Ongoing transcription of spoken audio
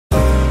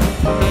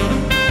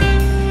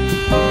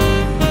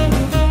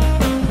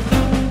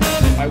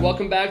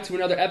welcome back to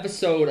another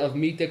episode of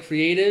Meet the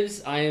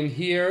Creatives. I am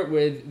here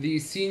with the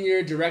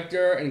Senior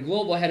Director and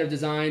Global Head of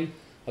Design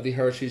of the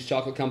Hershey's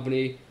Chocolate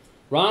Company,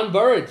 Ron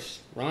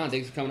Burridge. Ron,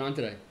 thanks for coming on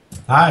today.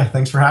 Hi,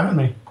 thanks for having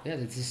me. Yeah,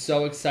 this is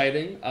so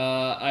exciting.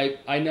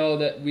 I know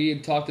that we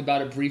had talked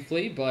about it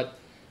briefly, but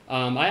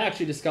I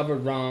actually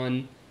discovered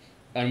Ron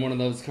in one of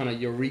those kind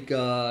of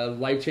eureka,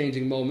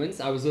 life-changing moments.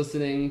 I was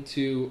listening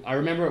to, I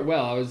remember it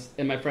well, I was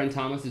in my friend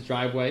Thomas's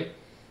driveway,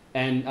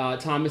 and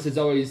Thomas is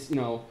always,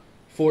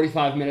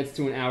 45 minutes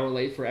to an hour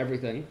late for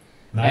everything.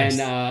 Nice.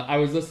 And I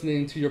was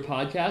listening to your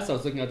podcast. I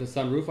was looking at the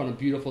sunroof on a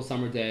beautiful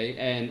summer day,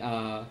 and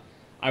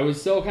I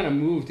was so kind of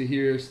moved to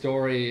hear your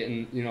story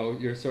and,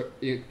 you're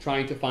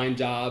trying to find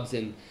jobs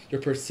and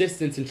your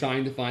persistence in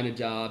trying to find a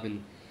job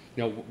and,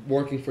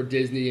 working for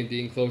Disney and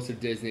being closer to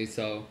Disney.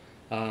 So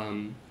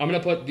I'm going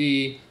to put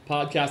the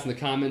podcast in the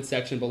comments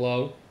section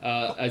below.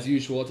 As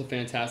usual, it's a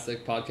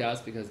fantastic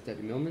podcast because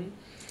Debbie Millman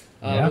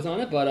was on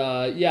it. But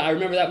I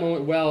remember that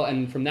moment well.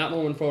 And from that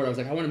moment forward, I was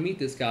like, I want to meet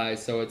this guy.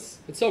 So it's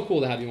so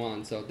cool to have you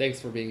on. So thanks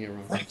for being here,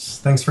 Ron.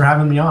 Thanks for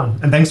having me on.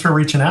 And thanks for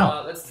reaching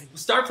out. Let's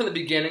start from the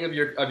beginning of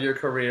your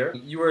career.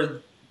 You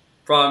were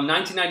from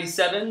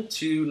 1997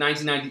 to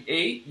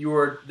 1998. You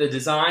were the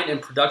design and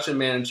production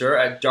manager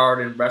at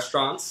Darden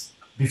Restaurants.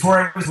 Before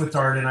I was with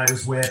Darden, I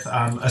was with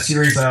a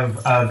series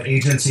of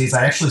agencies.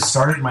 I actually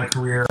started my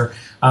career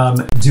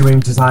doing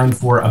design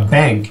for a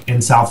bank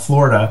in South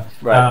Florida.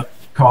 Right.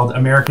 Called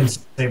American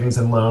Savings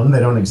and Loan.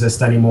 They don't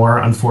exist anymore,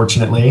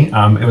 unfortunately.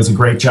 It was a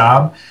great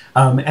job.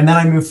 And then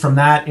I moved from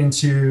that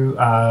into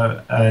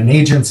an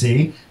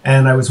agency,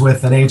 and I was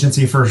with an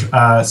agency for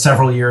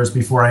several years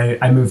before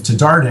I moved to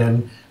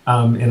Darden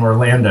in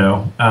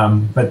Orlando.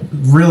 But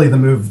really the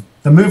move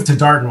to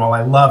Darden, while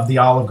I love the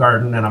Olive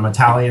Garden, and I'm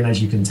Italian,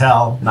 as you can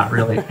tell, not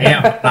really, I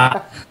am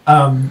not,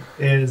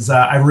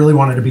 I really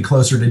wanted to be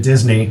closer to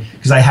Disney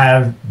because I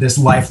have this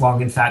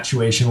lifelong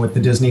infatuation with the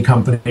Disney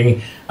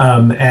company.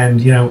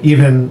 And,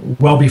 even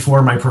well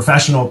before my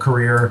professional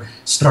career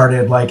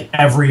started, like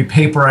every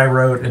paper I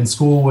wrote in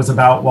school was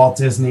about Walt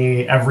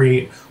Disney.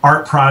 Every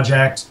art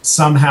project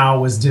somehow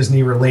was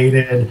Disney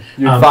related.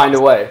 You'd find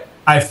a way.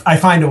 I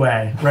find a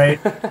way, right?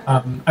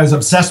 I was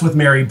obsessed with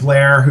Mary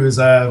Blair, who's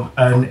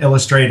an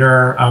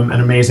illustrator, an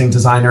amazing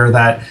designer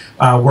that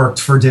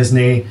worked for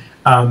Disney.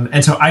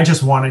 And so I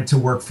just wanted to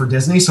work for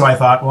Disney. So I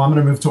thought, well, I'm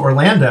going to move to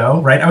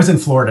Orlando, right? I was in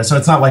Florida, so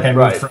it's not like I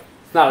moved from,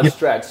 it's not a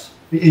stretch.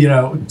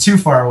 Too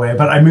far away.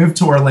 But I moved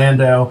to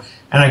Orlando,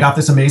 and I got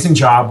this amazing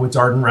job with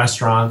Darden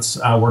Restaurants,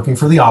 working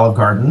for the Olive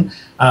Garden.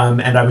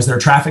 And I was their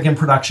traffic and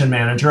production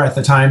manager. At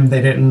the time,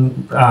 they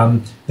didn't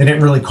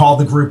really call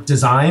the group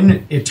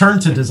design. It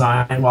turned to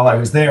design while I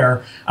was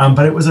there,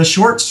 but it was a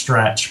short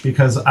stretch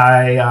because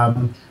I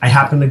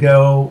happened to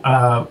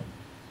go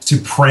to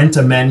print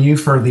a menu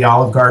for the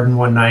Olive Garden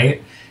one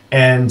night,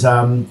 and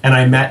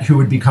I met who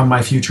would become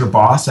my future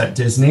boss at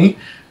Disney.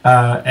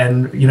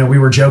 And we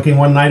were joking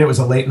one night. It was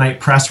a late night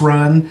press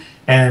run,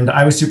 and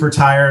I was super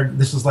tired.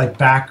 This was like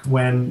back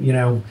when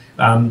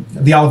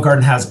the Olive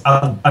Garden has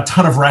a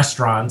ton of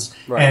restaurants,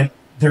 right. And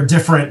they're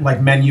different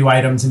like menu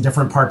items in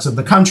different parts of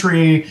the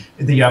country.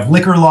 You have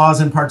liquor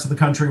laws in parts of the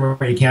country where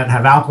you can't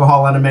have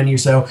alcohol on a menu.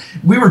 So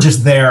we were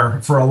just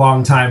there for a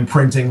long time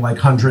printing like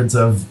hundreds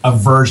of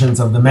versions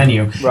of the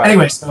menu. Right.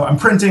 Anyway, so I'm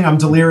printing, I'm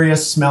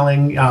delirious,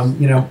 smelling,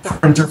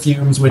 printer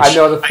fumes, which I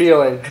know the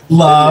feeling. I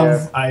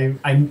love. I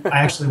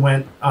actually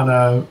went on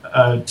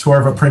a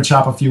tour of a print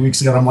shop a few weeks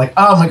ago, and I'm like,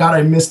 oh my God,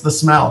 I missed the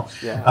smell.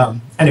 Yeah.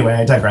 Anyway,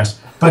 I digress.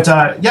 But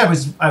I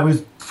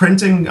was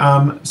printing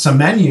some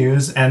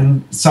menus,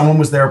 and someone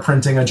was there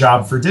printing a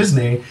job for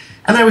Disney,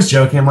 and I was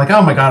joking. I'm like,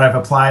 oh my God, I've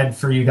applied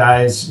for you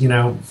guys,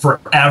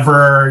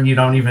 forever. You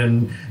don't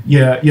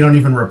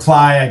even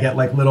reply. I get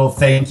like little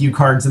thank you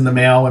cards in the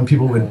mail when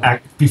people would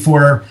act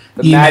before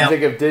the email.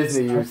 Magic of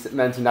Disney you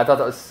mentioned. I thought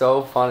that was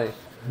so funny.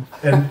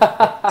 And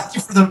thank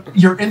you for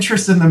your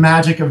interest in the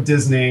magic of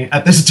Disney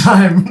at this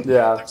time.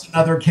 Yeah. There's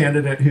another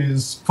candidate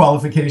whose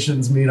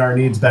qualifications meet our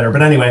needs better.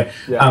 But anyway,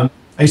 yeah.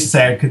 I used to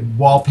say I could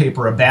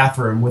wallpaper a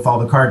bathroom with all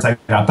the cards I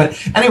got. But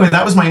anyway,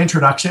 that was my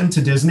introduction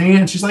to Disney.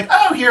 And she's like,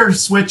 oh, here,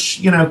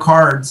 switch,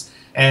 cards.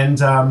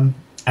 And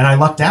I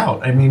lucked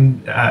out. I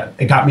mean,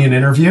 it got me an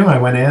interview. I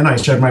went in, I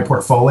showed my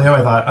portfolio.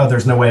 I thought, oh,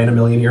 there's no way in a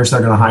million years they're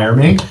going to hire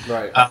me.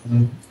 Right.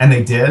 And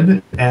they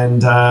did.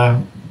 And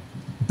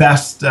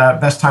best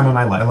time of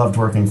my life. I loved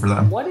working for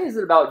them. What is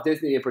it about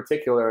Disney in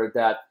particular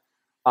that,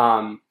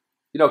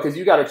 because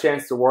you got a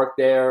chance to work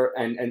there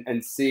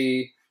and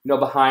see,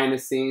 behind the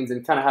scenes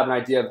and kind of have an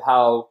idea of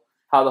how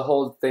the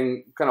whole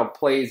thing kind of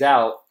plays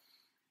out.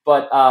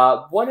 But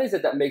what is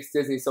it that makes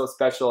Disney so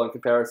special in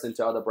comparison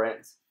to other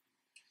brands?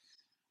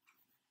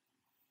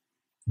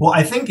 Well,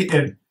 I think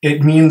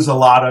it means a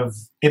lot of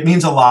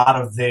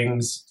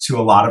things to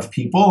a lot of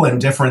people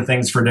and different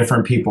things for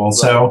different people. Right.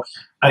 So,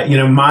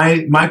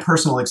 my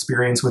personal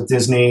experience with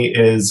Disney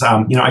is,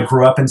 I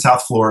grew up in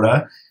South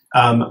Florida.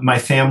 my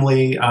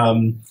family,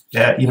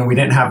 we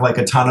didn't have like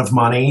a ton of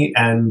money,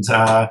 and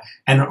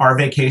our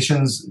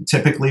vacations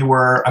typically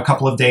were a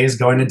couple of days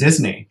going to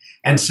Disney.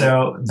 And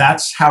so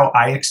that's how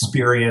I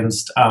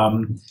experienced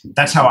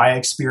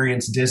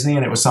Disney.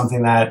 And it was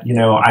something that,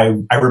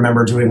 I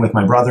remember doing with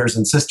my brothers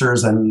and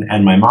sisters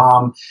and my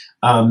mom,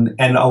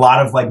 and a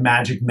lot of like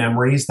magic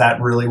memories that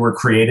really were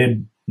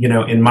created,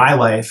 in my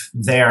life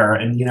there.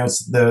 And,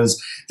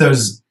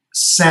 those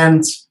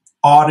scent,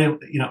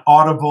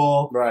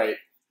 audible, right,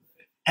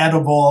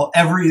 edible,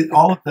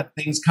 all of the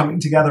things coming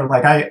together.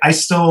 Like I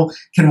still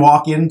can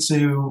walk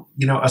into,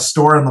 a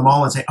store in the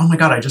mall and say, oh my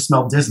God, I just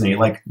smelled Disney.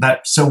 Like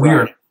that's so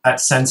weird,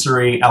 that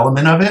sensory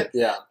element of it.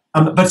 Yeah.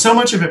 But so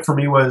much of it for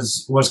me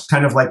was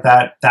kind of like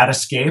that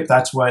escape.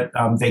 That's what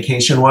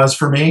vacation was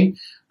for me.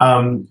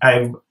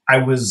 I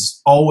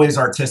was always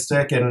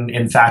artistic and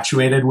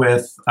infatuated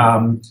with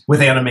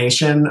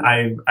animation.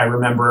 I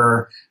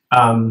remember,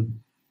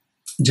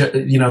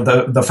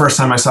 the first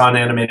time I saw an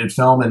animated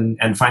film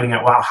and finding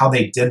out, wow, how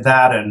they did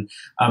that. And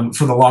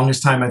for the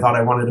longest time, I thought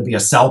I wanted to be a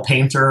cell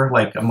painter.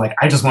 Like, I'm like,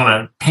 I just want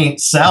to paint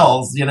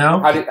cells,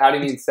 How do you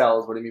mean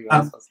cells? What do you mean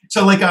by cells?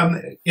 So like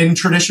in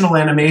traditional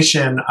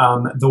animation,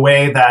 the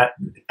way that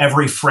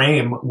every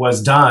frame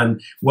was done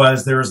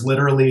was there was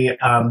literally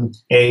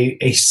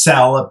a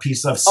cell, a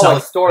piece of cell. Oh,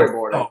 like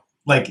storyboarding.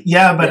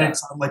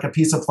 It's like a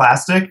piece of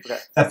plastic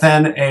that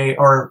then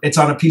it's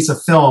on a piece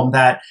of film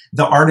that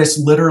the artists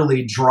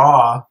literally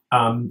draw.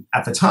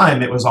 At the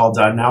time, it was all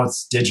done. Now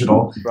it's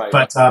digital, right.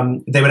 But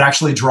they would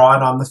actually draw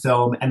it on the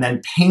film and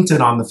then paint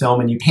it on the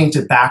film, and you paint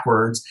it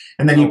backwards,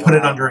 and then you put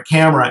it under a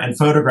camera and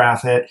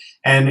photograph it.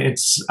 And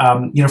it's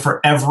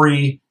for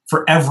every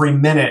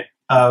minute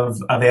of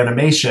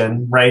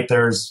animation, right?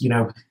 There's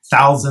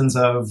thousands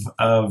of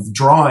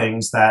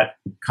drawings that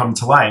come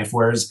to life.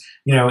 Whereas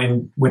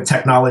with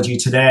technology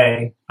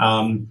today,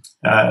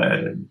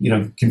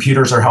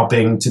 computers are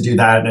helping to do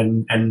that,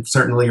 and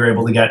certainly you're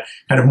able to get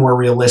kind of more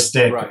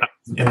realistic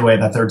in the way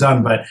that they're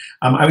done. But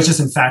I was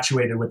just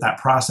infatuated with that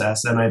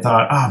process, and I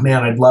thought, oh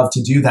man, I'd love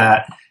to do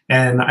that.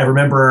 And I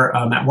remember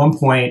at one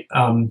point,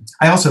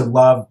 I also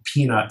love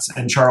Peanuts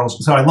and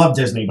Charles. So I love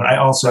Disney, but I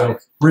also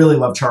really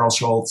love Charles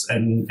Schultz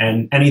and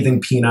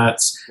anything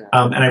Peanuts.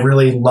 And I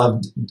really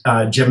loved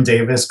Jim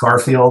Davis,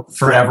 Garfield,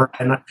 forever.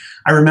 And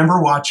I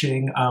remember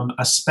watching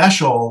a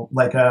special,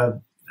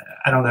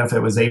 I don't know if it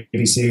was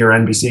ABC or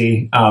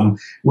NBC,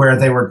 where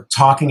they were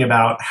talking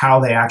about how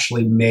they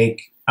actually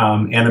make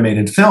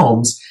animated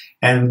films.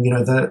 And,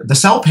 the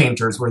cell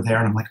painters were there,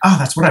 and I'm like, oh,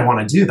 that's what I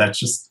want to do. That's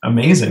just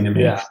amazing to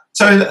me. Yeah.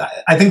 So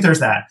I think there's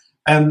that.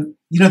 And,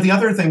 the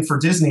other thing for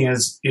Disney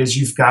is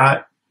you've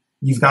got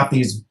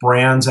these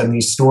brands and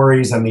these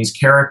stories and these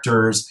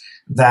characters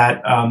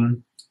that,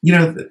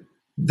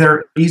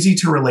 they're easy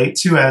to relate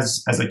to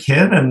as a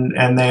kid,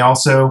 and they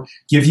also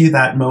give you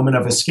that moment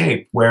of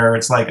escape where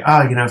it's like,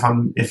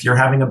 if you're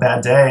having a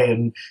bad day,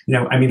 and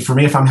for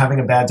me, if I'm having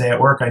a bad day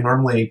at work, I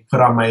normally put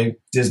on my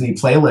Disney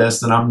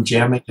playlist and I'm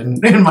jamming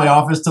in my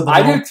office to the.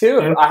 I do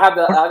too. I have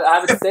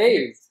it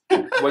saved.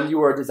 When you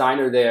were a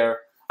designer there,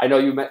 I know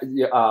you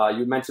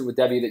mentioned with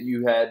Debbie that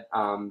you had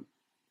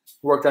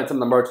worked on some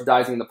of the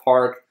merchandising in the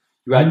park.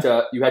 You had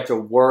to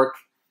work.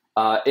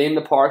 In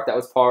the park, that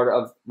was part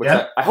of. Which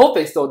I hope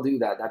they still do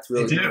that. That's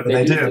really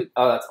they do.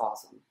 Oh, that's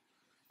awesome.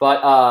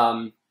 But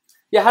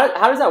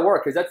how does that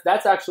work? Because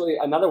that's actually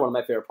another one of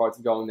my favorite parts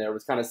of going there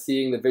was kind of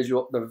seeing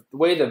the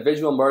way the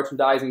visual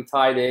merchandising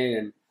tied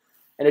in,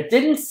 and it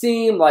didn't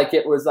seem like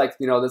it was like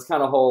this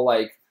kind of whole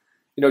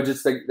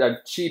just a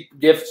cheap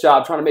gift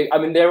shop trying to make. I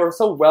mean, they were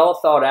so well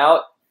thought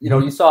out.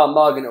 You saw a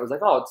mug and it was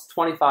like, oh, it's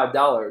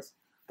 $25,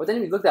 but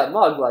then you look at that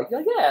mug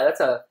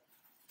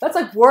that's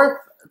like worth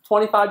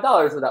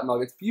 $25 for that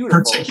mug. It's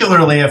beautiful.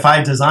 Particularly if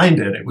I designed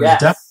it, it was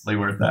definitely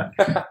worth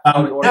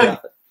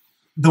that.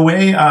 The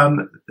way,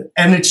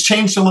 and it's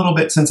changed a little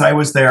bit since I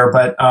was there,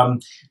 but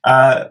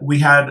we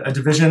had a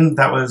division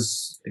that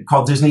was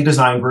called Disney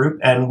Design Group,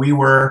 and we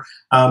were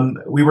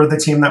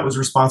the team that was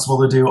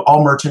responsible to do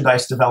all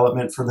merchandise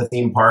development for the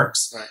theme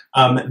parks.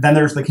 Right. Then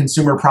there's the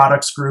consumer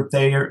products group.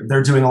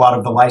 They're doing a lot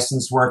of the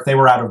licensed work. They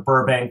were out of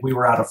Burbank. We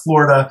were out of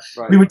Florida.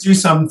 Right. We would do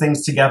some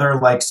things together,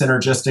 like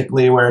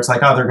synergistically, where it's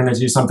like, oh, they're going to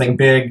do something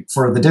big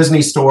for the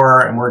Disney store,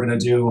 and we're going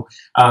to do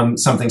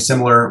something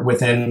similar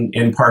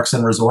in parks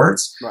and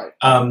resorts. Right.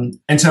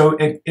 And so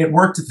it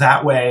worked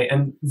that way,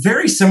 and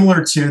very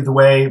similar to the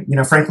way,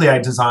 frankly, I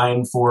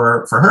designed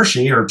for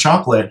Hershey or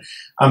chocolate.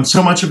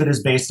 So much of it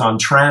is based on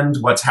trend,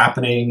 what's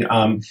happening,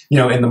 in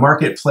the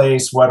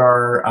marketplace, what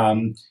are,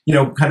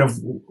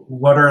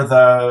 what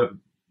are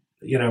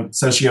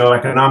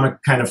socioeconomic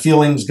kind of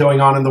feelings going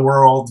on in the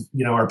world.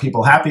 Are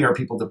people happy? Are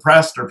people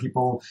depressed? Are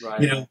people,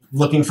 right.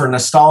 Looking for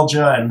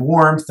nostalgia and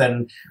warmth?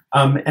 And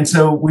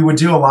so we would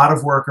do a lot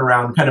of work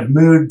around kind of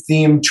mood,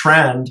 theme,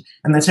 trend,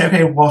 and then say,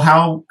 okay, well,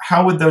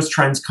 how would those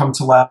trends come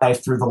to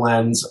life through the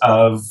lens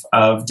of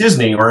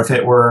Disney? Or if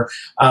it were,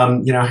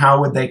 how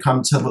would they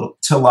come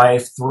to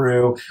life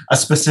through a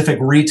specific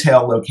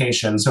retail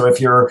location? So if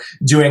you're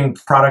doing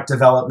product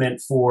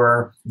development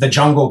for the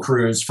Jungle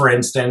Cruise, for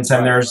instance,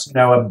 and there's,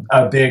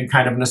 a big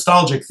kind of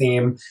nostalgic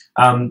theme,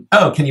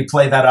 can you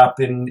play that up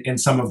in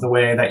some of the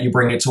way that you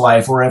bring it to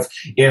life? Or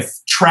if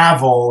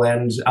travel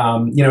and,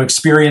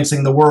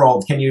 experiencing the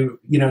world, can you,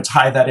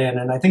 tie that in?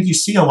 And I think you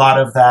see a lot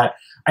of that.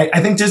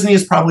 I think Disney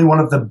is probably one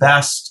of the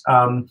best,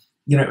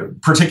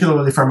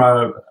 particularly from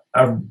a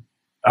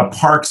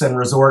parks and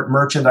resort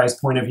merchandise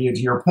point of view, to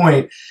your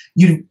point,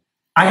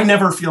 I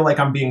never feel like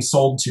I'm being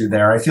sold to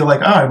there. I feel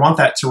like, I want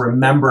that to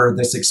remember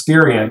this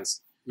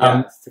experience.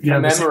 Yes, to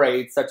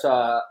commemorate such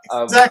a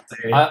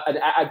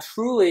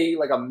truly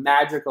like a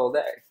magical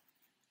day.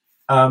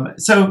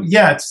 So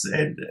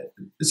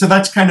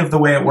that's kind of the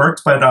way it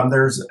worked. But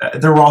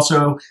there were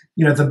also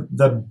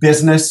the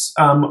business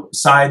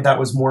side that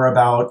was more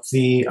about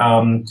the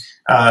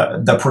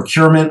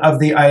procurement of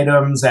the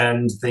items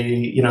and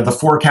the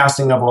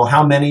forecasting of, well,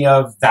 how many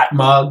of that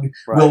mug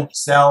will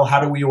sell? How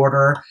do we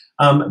order?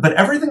 But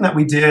everything that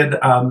we did.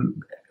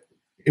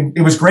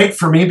 It was great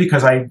for me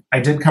because I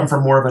did come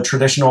from more of a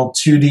traditional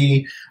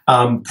 2D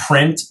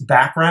print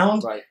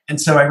background. Right.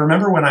 And so I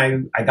remember when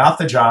I got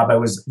the job, I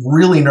was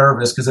really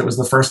nervous because it was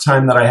the first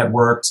time that I had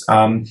worked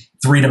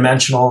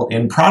three-dimensional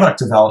in product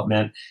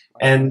development.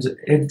 And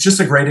it's just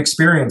a great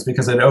experience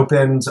because it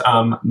opened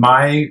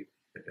my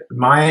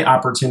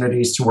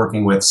opportunities to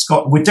working with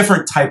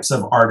different types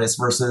of artists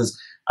versus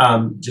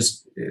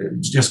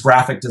just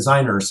graphic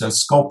designers. So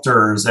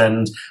sculptors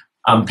and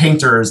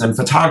painters and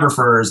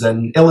photographers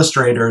and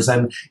illustrators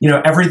and,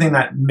 everything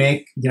that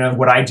make,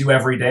 what I do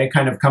every day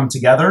kind of come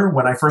together.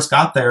 When I first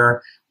got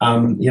there,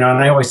 and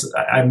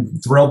I'm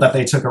thrilled that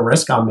they took a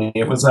risk on me.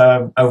 It was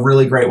a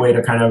really great way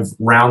to kind of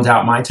round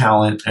out my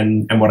talent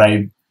and what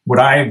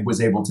I was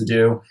able to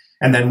do.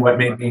 And then what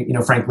made me,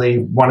 frankly,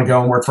 want to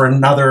go and work for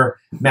another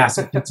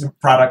massive consumer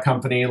product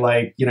company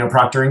like,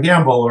 Procter &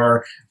 Gamble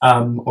or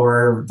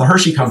the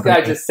Hershey company.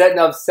 This guy just setting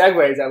up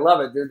segues. I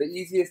love it. They're the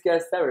easiest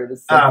guest ever. This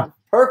is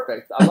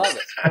perfect. I love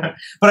it.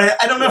 But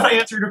I don't know if I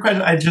answered your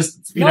question. I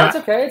just, it's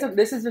okay.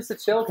 This is just a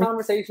chill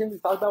conversation. We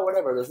talk about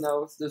whatever. There's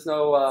no.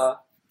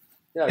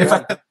 If I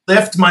could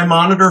lift my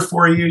monitor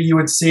for you, you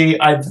would see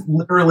I've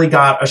literally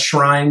got a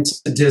shrine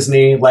to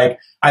Disney, like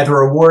either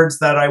awards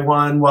that I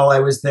won while I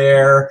was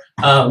there.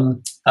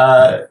 I'll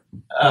show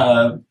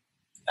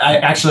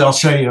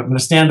you. I'm going to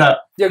stand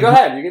up. Yeah, go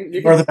ahead.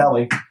 You can. Or the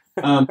belly.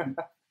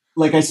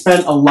 I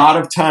spent a lot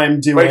of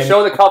time doing. Wait,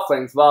 show the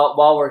cufflinks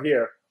while we're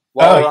here.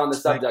 While we're on the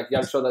subject, you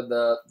got to show that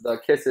the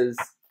Kisses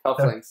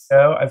cufflinks.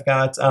 So I've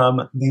got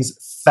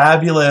these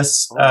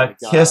fabulous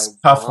Kiss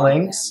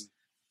cufflinks.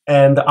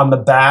 And on the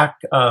back,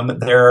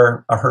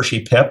 they're a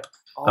Hershey Pip.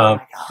 Oh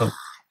my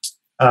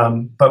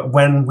God. But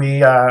when we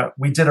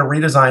did a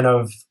redesign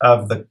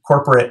of the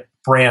corporate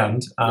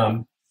brand,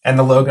 and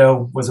the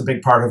logo was a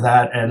big part of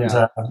that, and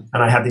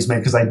I had these made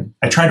because I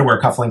try to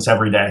wear cufflinks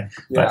every day.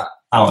 Yeah.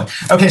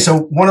 Okay, so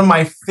one of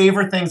my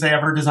favorite things I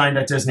ever designed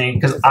at Disney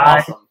because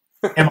awesome.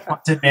 am a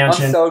Haunted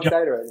Mansion. I'm so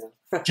excited right now.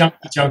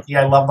 junkie.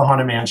 I love the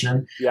Haunted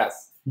Mansion.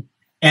 Yes.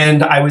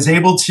 And I was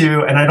able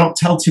to, and I don't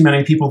tell too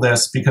many people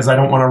this because I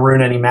don't want to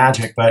ruin any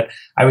magic, but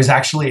I was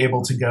actually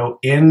able to go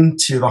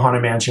into the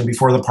Haunted Mansion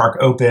before the park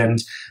opened.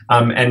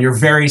 And you're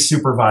very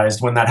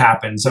supervised when that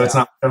happens. So it's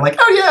not, they're like,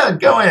 oh yeah,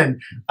 go in.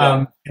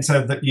 And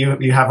so that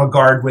you have a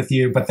guard with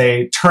you, but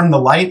they turn the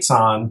lights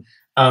on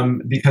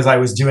because I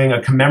was doing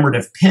a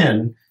commemorative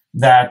pin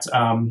that,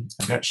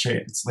 I've got to show you,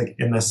 it's like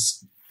in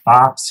this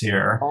box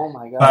here. Oh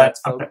my God. But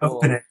so I'm going to cool.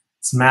 open it.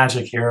 It's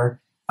magic here.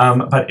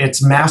 But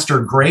it's Master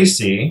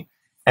Gracie.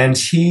 And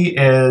he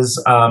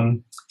is,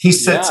 he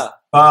sits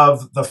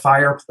above the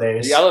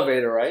fireplace. The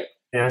elevator, right?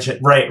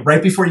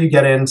 Right before you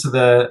get into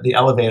the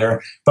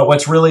elevator. But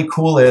what's really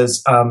cool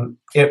is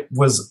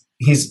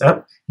he's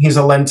a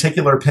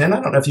lenticular pin. I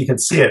don't know if you can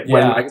see it.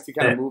 Yeah, I can see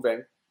kind of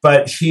moving.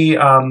 But he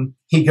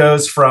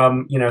goes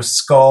from,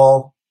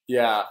 skull,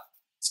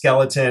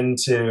 skeleton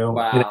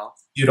to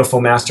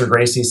beautiful Master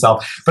Gracie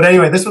self. But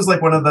anyway, this was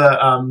like one of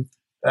the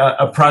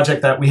a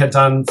project that we had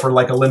done for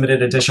like a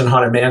limited edition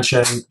Haunted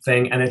Mansion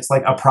thing, and it's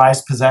like a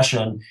prized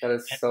possession. That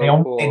is so they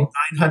only cool. made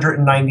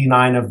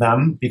 999 of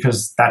them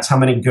because that's how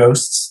many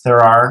ghosts there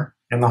are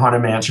in the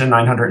Haunted Mansion.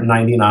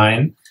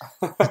 999.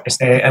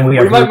 And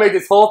we might make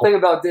this whole thing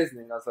about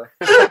Disney. I was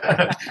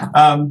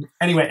like,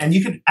 anyway, and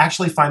you could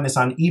actually find this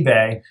on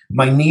eBay.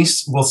 My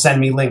niece will send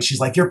me links. She's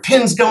like, "Your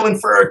pin's going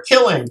for a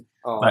killing."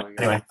 Oh but my God.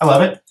 Anyway, I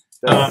love it.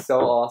 That's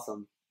so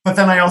awesome. But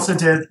then I also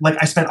did,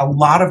 I spent a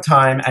lot of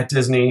time at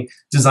Disney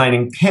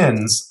designing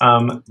pins,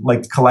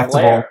 like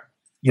collectible,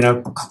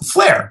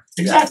 flair.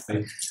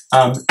 Exactly.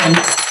 And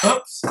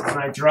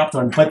I dropped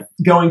one. But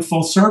going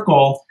full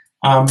circle,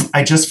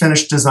 I just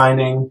finished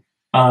designing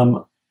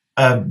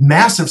a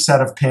massive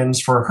set of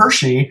pins for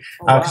Hershey,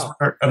 because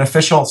we're an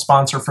official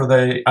sponsor for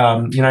the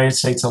United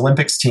States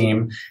Olympics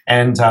team,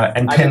 and I've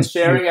pins.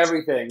 been sharing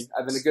everything.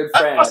 I've been a good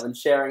friend. I've been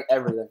sharing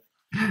everything.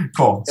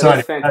 Cool. So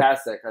it's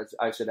fantastic.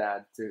 I should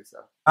add too. So.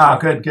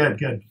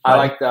 Good. I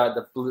like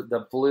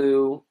the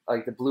blue,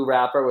 like the blue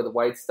wrapper with the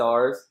white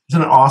stars.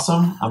 Isn't it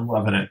awesome? I'm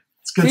loving it.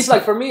 It's good. See,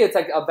 like for me, it's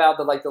like about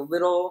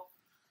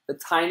the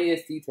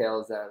tiniest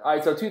details there. All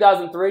right, so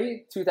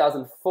 2003,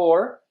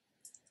 2004.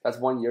 That's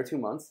 1 year, 2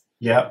 months.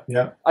 Yeah.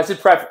 I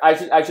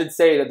should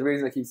say that the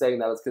reason I keep saying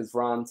that is because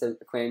Ron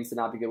claims to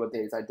not be good with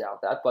dates. I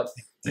doubt that, but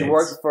you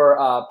worked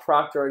for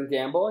Procter and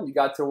Gamble, and you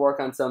got to work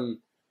on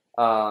some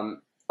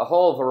a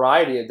whole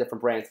variety of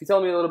different brands. Can you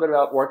tell me a little bit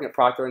about working at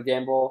Procter and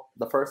Gamble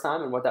the first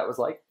time and what that was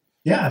like?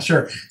 Yeah,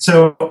 sure.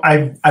 So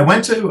I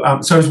went to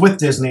so I was with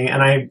Disney,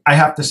 and I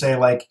have to say,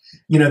 like,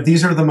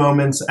 these are the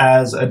moments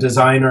as a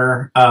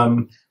designer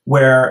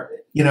where,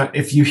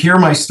 if you hear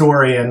my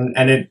story, and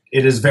it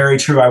is very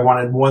true, I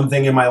wanted one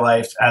thing in my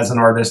life as an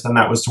artist, and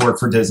that was to work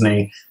for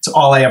Disney. It's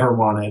all I ever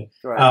wanted.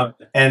 Right.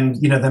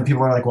 And, then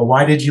people are like, well,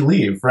 why did you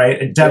leave?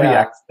 Right. And Debbie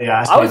actually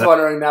asked me. I was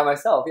wondering that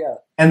myself. Yeah.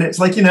 And it's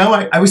like,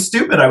 I was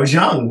stupid. I was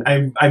young.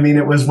 I mean,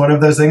 it was one of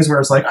those things where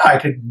it's like, I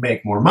could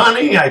make more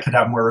money. I could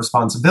have more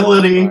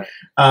responsibility.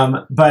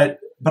 Right.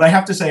 But I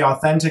have to say,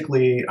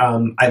 authentically,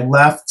 I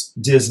left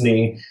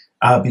Disney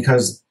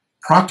because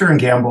Procter and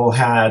Gamble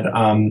had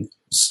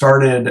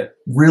started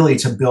really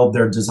to build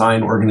their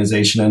design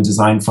organization and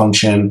design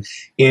function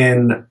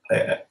in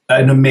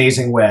an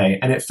amazing way.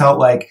 And it felt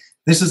like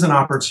this is an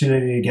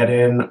opportunity to get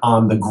in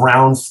on the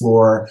ground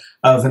floor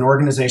of an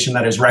organization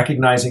that is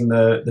recognizing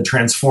the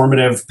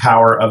transformative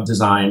power of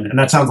design. And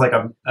that sounds like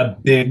a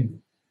big,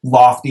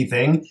 lofty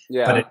thing,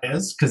 but it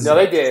is. No,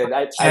 they did.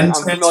 I'm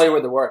familiar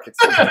with the work. It's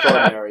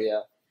extraordinary, yeah.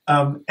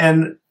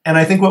 And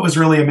I think what was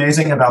really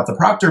amazing about the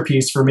Procter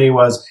piece for me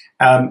was,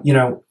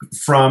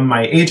 from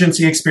my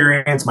agency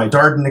experience, my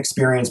Darden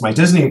experience, my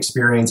Disney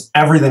experience,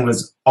 everything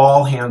was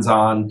all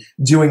hands-on,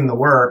 doing the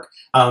work.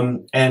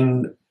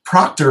 And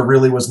Procter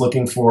really was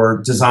looking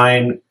for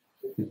design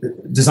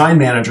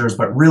managers,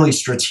 but really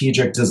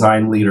strategic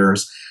design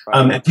leaders,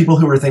 and people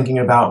who were thinking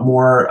about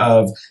more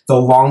of the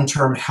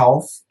long-term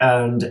health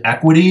and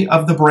equity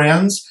of the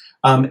brands,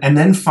 and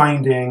then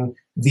finding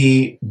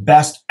the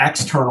best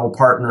external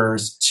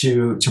partners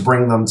to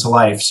bring them to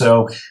life.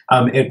 So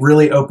it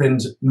really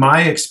opened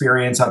my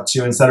experience up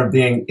to, instead of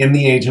being in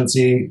the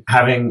agency,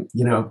 becoming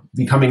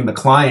the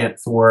client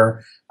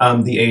for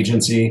the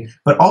agency,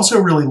 but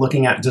also really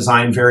looking at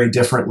design very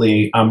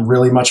differently,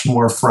 really much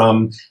more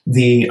from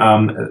the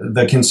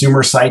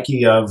consumer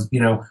psyche of,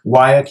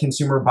 why a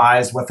consumer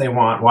buys what they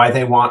want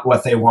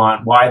what they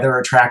want, why they're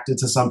attracted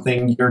to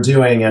something you're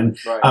doing. And,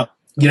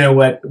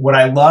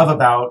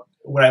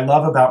 what I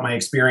love about my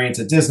experience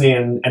at Disney,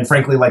 and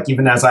frankly, like,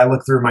 even as I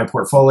look through my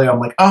portfolio, I'm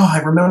like, oh, I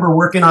remember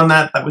working on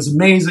that. That was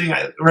amazing.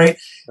 Right.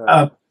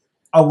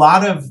 A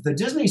lot of the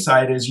Disney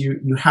side is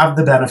you have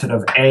the benefit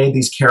of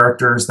these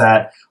characters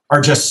that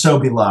are just so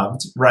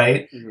beloved.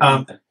 Right.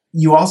 Mm-hmm.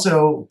 You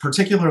also,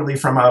 particularly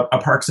from a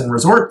Parks and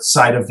Resort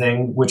side of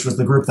thing, which was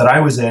the group that I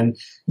was in,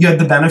 you had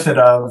the benefit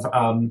of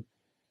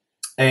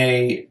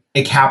a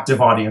captive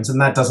audience.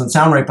 And that doesn't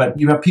sound right, but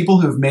you have people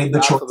who've made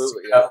the choice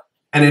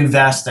and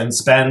invest and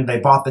spend. They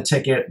bought the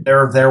ticket.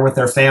 They're there with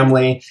their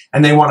family,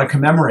 and they want to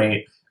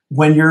commemorate.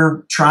 When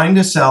you're trying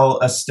to sell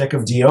a stick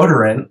of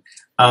deodorant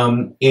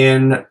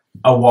in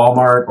a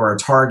Walmart or a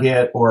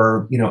Target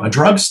or a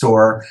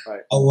drugstore,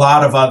 a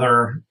lot of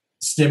other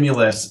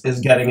stimulus is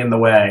getting in the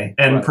way.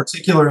 And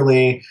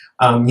particularly,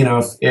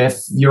 if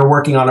you're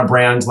working on a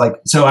brand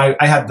so I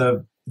had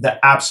the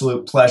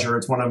absolute pleasure.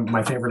 It's one of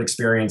my favorite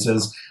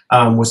experiences,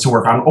 was to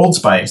work on Old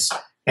Spice.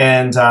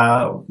 And,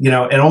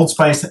 and Old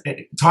Spice,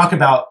 talk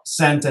about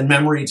scent and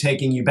memory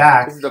taking you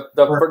back. This is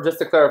just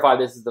to clarify,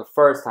 this is the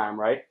first time,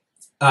 right?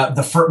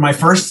 My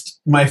first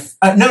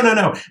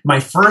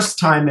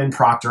time in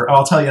Procter.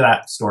 I'll tell you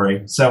that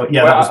story. So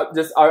yeah.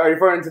 Are you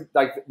referring to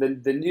like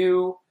the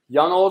new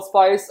young Old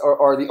Spice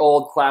or the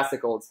old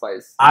classic Old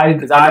Spice?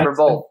 Because I remember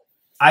both.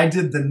 I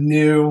did the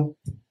new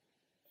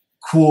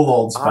cool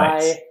Old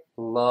Spice. I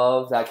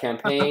love that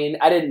campaign.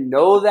 I didn't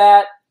know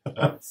that.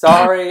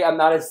 Sorry, I'm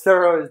not as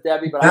thorough as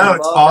Debbie, but I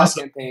love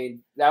that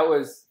campaign. That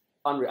was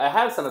unreal. I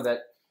have some of it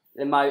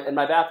in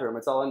my bathroom.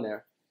 It's all in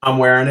there. I'm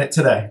wearing it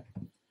today.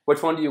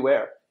 Which one do you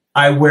wear?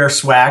 I wear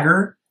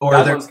Swagger.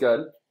 That one's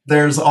good.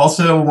 There's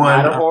also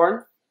one.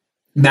 Matterhorn?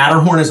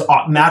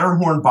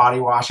 Matterhorn body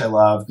wash I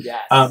love.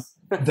 Yes.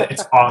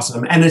 It's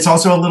awesome. And it's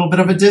also a little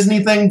bit of a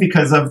Disney thing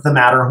because of the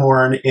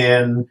Matterhorn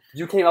in...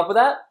 You came up with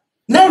that?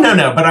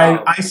 No. But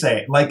I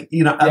say, like,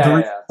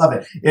 I love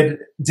it.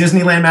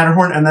 Disneyland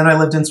Matterhorn, and then I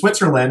lived in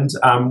Switzerland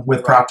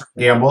with Procter &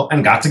 Gamble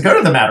and got to go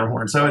to the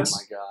Matterhorn. So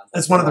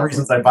it's one of the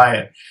reasons I buy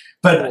it.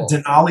 But cool.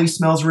 Denali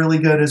smells really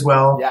good as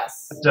well.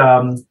 Yes.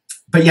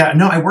 But yeah,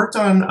 no, I worked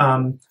on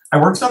the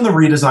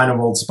redesign of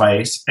Old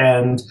Spice,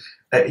 and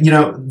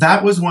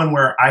that was one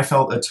where I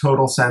felt a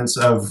total sense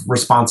of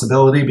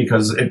responsibility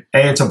because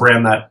it's a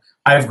brand that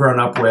I've grown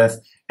up with.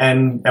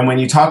 And when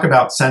you talk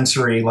about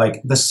sensory,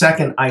 like the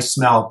second I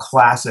smell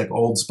classic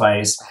Old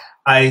Spice,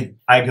 I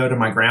go to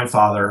my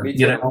grandfather. Me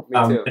too.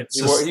 Me too.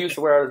 He used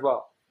to wear it as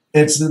well.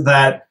 It's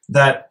that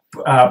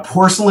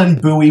porcelain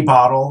buoy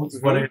bottle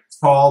is what it's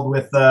called,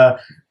 with the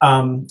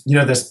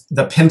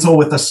the pintle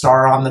with the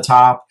star on the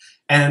top.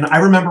 And I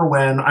remember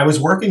when I was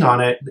working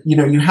on it,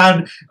 you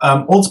had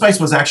Old Spice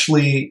was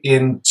actually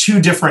in two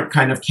different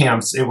kind of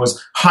camps. It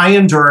was High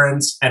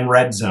Endurance and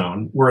Red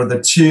Zone were the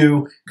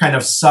two kind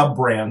of sub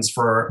brands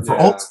for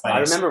Old Spice. I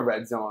remember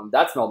Red Zone.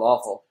 That smelled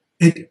awful.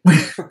 I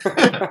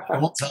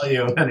won't tell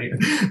you.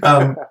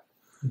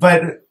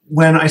 But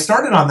when I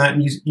started on that,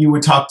 and you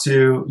would talk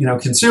to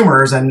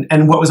consumers,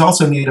 and what was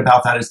also neat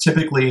about that is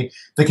typically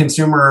the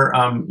consumer,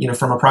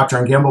 from a Procter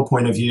and Gamble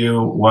point of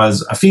view,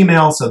 was a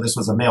female, so this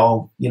was a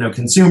male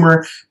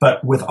consumer,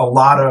 but with a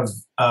lot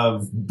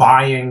of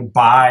buying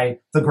by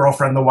the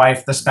girlfriend, the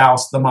wife, the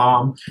spouse, the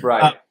mom,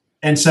 right.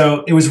 And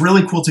so it was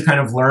really cool to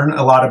kind of learn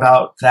a lot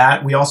about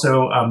that. We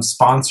also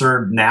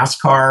sponsored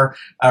NASCAR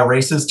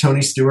races.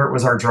 Tony Stewart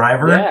was our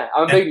driver. Yeah,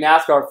 I'm a big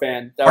NASCAR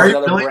fan. That was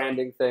another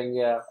branding thing,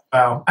 yeah.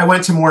 Wow. I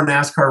went to more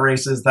NASCAR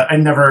races that I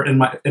never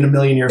in a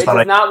million years thought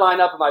I'd... It does not line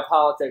up with my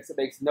politics. It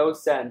makes no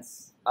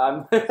sense.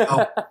 I'm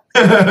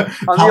the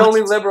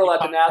only liberal at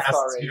the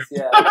NASCAR race,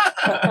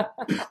 yeah.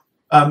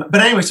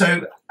 But anyway,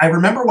 so I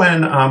remember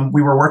when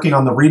we were working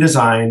on the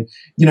redesign,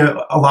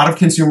 a lot of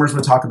consumers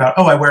would talk about,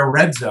 oh, I wear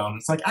Red Zone.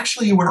 It's like,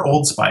 actually, you wear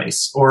Old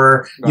Spice.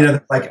 Or,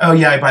 like, oh,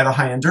 yeah, I buy the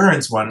High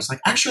Endurance one. It's like,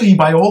 actually, you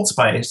buy Old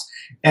Spice.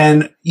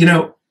 And,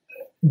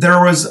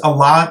 there was a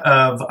lot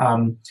of,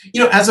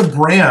 as a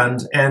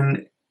brand,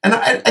 and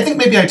I think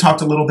maybe I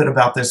talked a little bit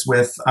about this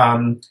with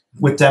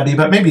Debbie,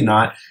 but maybe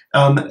not.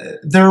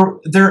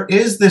 There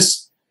is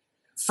this,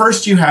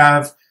 first you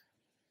have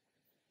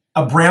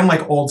a brand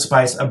like Old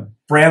Spice, a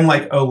brand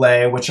like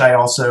Olay, which I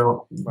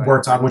also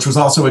worked on, which was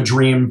also a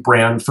dream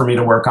brand for me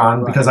to work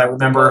on because I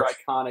remember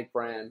iconic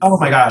brand. Oh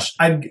my gosh,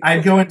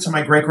 I'd go into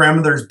my great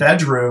grandmother's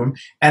bedroom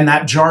and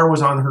that jar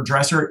was on her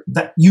dresser.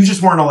 That you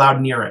just weren't allowed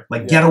near it.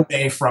 Like get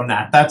away from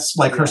that. That's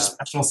like her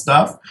special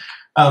stuff.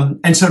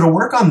 And so to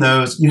work on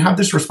those, you have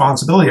this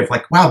responsibility of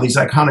like, wow, these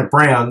iconic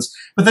brands.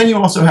 But then you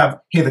also have,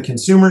 hey, the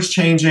consumer's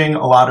changing.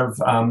 A lot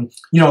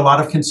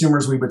of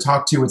consumers we would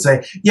talk to would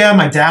say, yeah,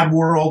 my dad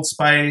wore Old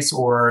Spice,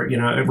 or,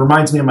 it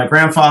reminds me of my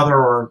grandfather,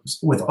 or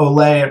with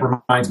Olay, it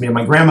reminds me of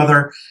my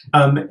grandmother.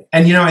 And,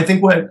 I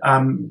think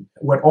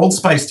what Old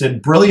Spice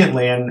did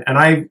brilliantly, and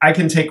I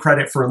can take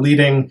credit for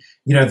leading,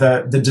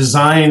 the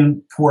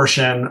design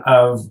portion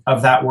of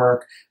that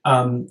work.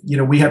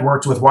 We had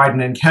worked with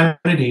Wieden and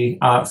Kennedy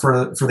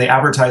for the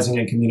advertising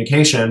and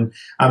communication,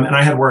 and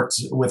I had worked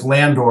with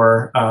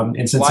Landor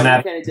in Cincinnati. Wieden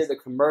and Kennedy did the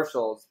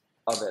commercials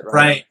of it, right?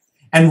 Right,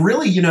 and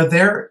really,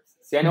 they're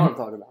see, I know what I'm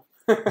talking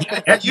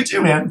about. yeah, you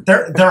too, man.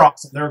 They're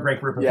awesome. They're a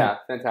great group of people.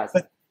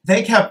 Fantastic. But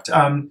they kept,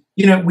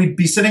 we'd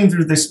be sitting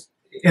through this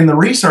in the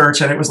research,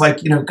 and it was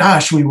like,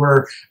 gosh, we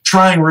were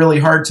trying really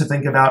hard to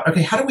think about,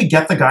 okay, how do we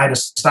get the guy to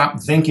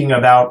stop thinking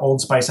about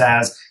Old Spice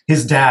as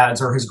his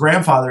dad's or his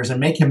grandfather's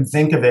and make him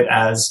think of it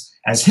as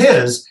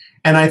his?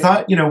 And I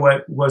thought,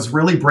 what was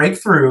really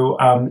breakthrough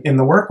in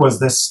the work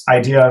was this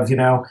idea of,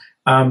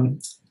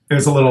 it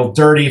was a little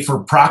dirty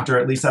for Procter,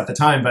 at least at the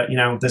time, but,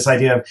 this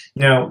idea of,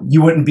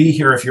 you wouldn't be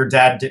here if your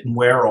dad didn't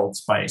wear Old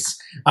Spice.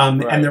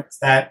 And there was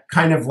that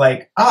kind of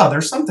like,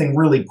 there's something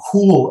really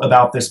cool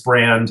about this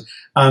brand.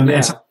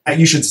 And so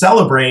you should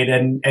celebrate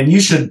and you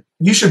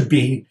should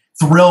be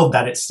thrilled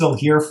that it's still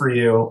here for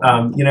you.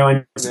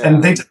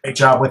 And they did a great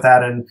job with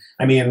that. And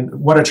I mean,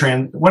 what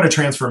a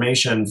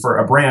transformation for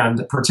a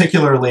brand,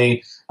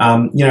 particularly,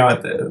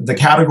 the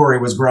category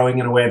was growing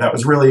in a way that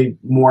was really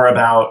more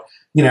about,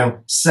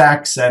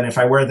 sex. And if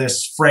I wear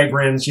this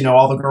fragrance,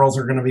 all the girls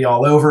are going to be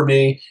all over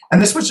me.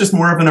 And this was just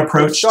more of an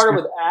approach. It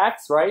started with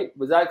Axe, right?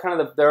 Was that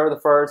kind of they were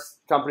the first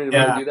company to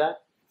really do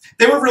that?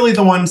 They were really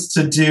the ones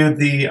to do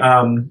the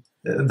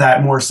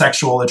that more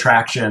sexual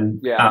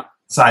attraction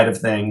side of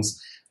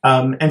things.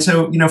 And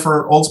so,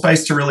 for Old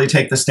Spice to really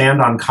take the stand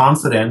on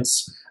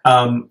confidence,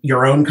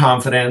 your own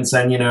confidence,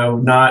 and,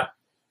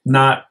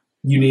 not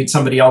you need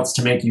somebody else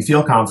to make you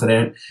feel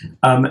confident.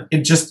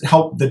 It just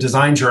helped the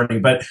design journey.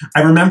 But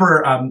I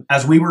remember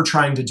as we were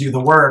trying to do the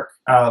work,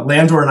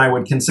 Landor and I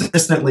would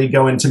consistently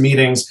go into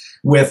meetings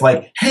with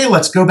like, hey,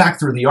 let's go back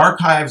through the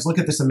archives, look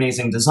at this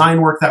amazing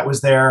design work that was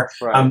there.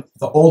 Right.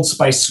 The Old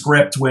Spice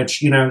script,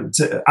 which,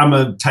 I'm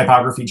a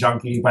typography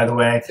junkie, by the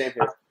way. Same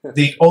here.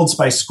 The Old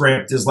Spice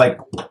script is like,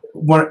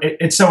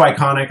 it's so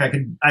iconic.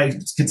 I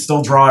could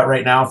still draw it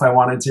right now if I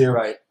wanted to.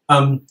 Right.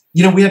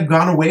 We had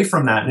gone away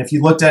from that. And if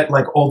you looked at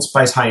like Old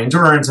Spice High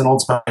Endurance and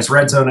Old Spice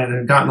Red Zone, it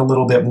had gotten a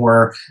little bit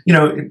more,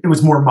 it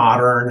was more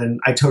modern. And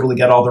I totally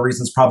get all the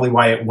reasons probably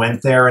why it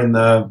went there in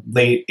the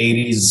late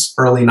 80s,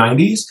 early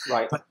 90s.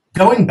 Right. But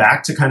going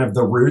back to kind of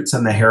the roots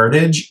and the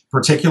heritage,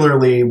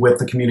 particularly with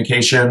the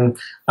communication,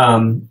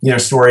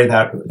 story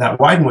that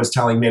Wieden was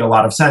telling made a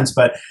lot of sense.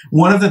 But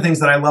one of the things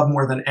that I love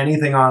more than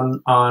anything on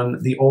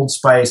the Old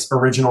Spice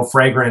original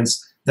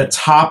fragrance, the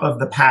top of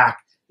the pack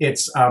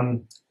it's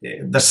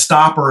the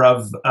stopper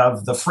of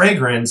the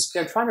fragrance.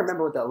 Yeah, I'm trying to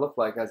remember what that looked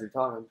like as you're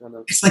talking.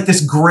 It's like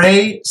this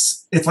gray.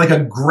 It's like a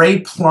gray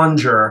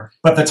plunger,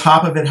 but the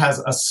top of it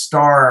has a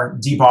star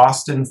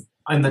debossed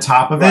in the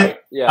top of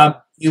it. Yeah.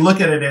 You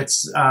look at it.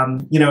 It's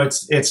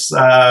it's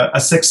a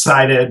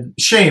six-sided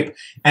shape,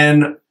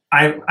 and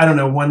I don't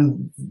know.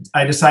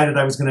 I decided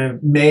I was going to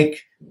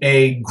make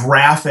a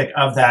graphic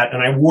of that,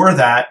 and I wore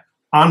that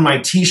on my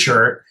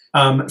T-shirt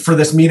for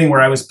this meeting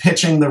where I was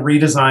pitching the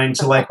redesign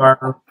to like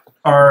our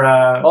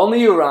only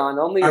you, Ron,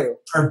 only you.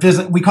 Our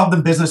business, we called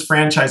them business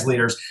franchise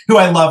leaders, who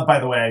I love, by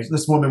the way.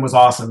 This woman was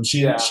awesome.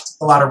 She took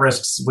a lot of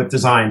risks with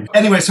design.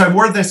 Anyway, so I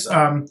wore this.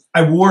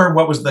 I wore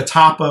what was the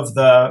top of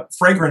the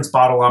fragrance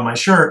bottle on my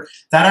shirt.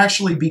 That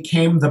actually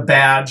became the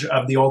badge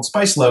of the Old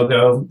Spice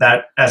logo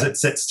that as it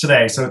sits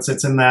today. So it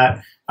sits in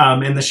that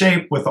in the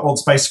shape with the Old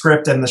Spice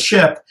script and the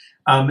ship.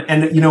 And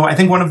I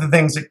think one of the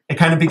things it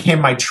kind of became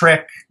my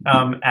trick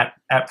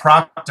at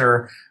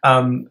Procter.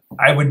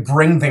 I would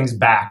bring things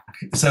back.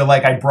 So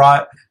like I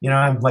brought,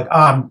 I'm like,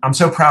 I'm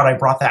so proud I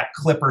brought that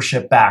Clipper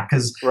ship back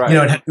because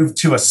it had moved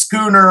to a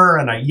schooner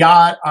and a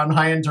yacht on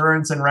High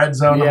Endurance and Red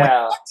Zone.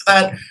 Yeah,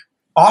 that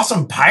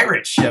awesome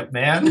pirate ship,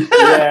 man.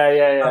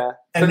 Yeah.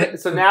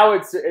 So now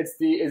it's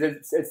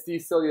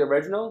still the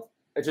original.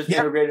 It's just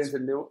integrated into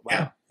new. Wow.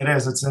 Yeah, it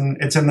is. It's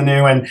in the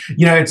new, and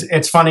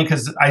it's funny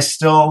because I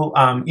still,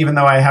 even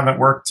though I haven't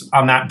worked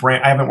on that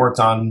brand, I haven't worked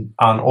on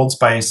Old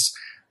Spice.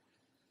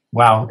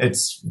 Wow,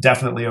 it's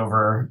definitely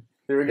over.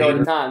 Here we go with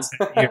the times.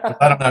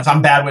 I don't know.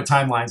 I'm bad with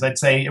timelines. I'd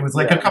say it was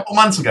like a couple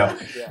months ago.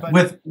 Yeah.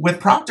 But with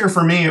Procter,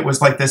 for me, it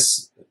was like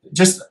this,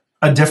 just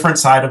a different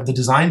side of the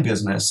design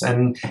business,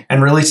 and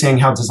really seeing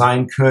how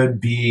design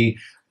could be,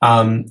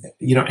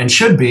 and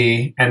should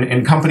be,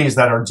 and companies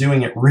that are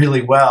doing it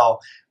really well.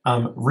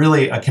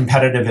 Really a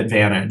competitive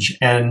advantage.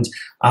 And,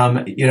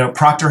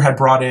 Procter had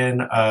brought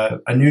in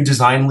a new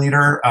design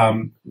leader,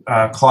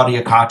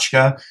 Claudia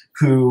Kochka,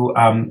 who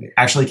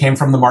actually came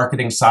from the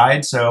marketing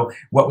side. So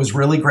what was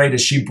really great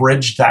is she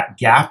bridged that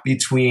gap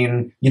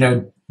between,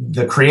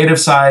 the creative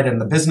side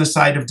and the business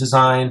side of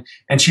design.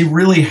 And she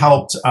really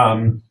helped,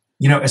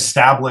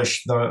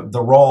 establish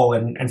the role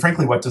and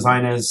frankly what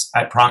design is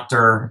at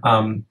Procter,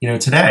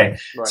 today.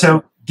 Right.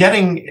 So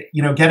getting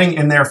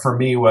in there for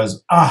me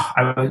was,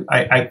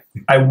 I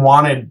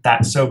wanted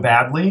that so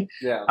badly.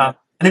 Yeah.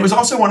 And it was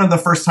also one of the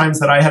first times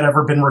that I had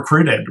ever been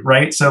recruited,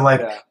 right? So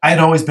I had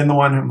always been the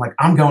one who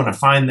I'm going to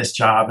find this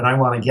job and I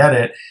want to get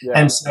it. Yeah.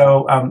 And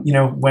so,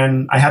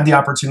 when I had the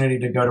opportunity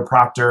to go to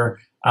Procter,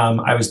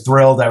 I was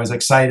thrilled. I was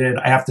excited.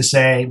 I have to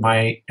say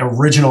my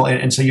original,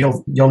 and so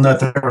you'll note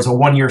that there was a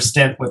 1-year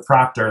stint with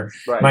Procter.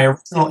 Right. My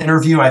original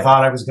interview, I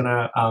thought I was going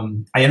to,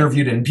 I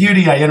interviewed in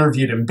beauty, I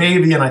interviewed in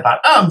baby, and I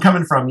thought, I'm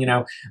coming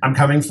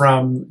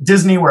from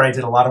Disney where I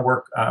did a lot of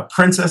work,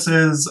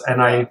 princesses,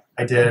 and I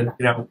did,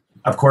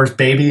 of course,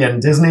 baby and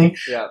Disney.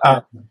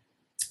 Yeah.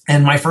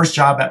 And my first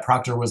job at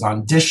Procter was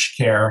on dish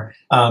care.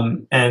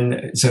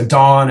 And so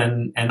Dawn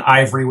and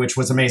Ivory, which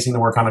was amazing to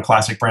work on a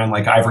classic brand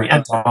like Ivory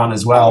and Dawn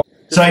as well.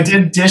 So I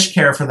did dish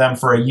care for them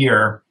for a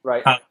year.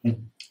 Right.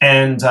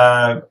 And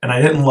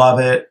I didn't love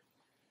it.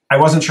 I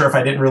wasn't sure if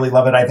I didn't really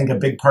love it. I think a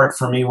big part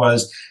for me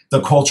was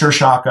the culture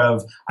shock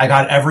of I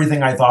got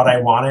everything I thought I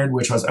wanted,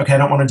 which was, okay, I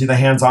don't want to do the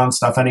hands-on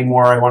stuff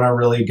anymore. I want to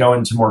really go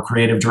into more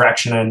creative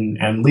direction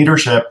and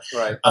leadership.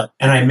 Right.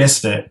 And I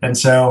missed it. And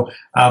so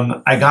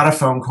I got a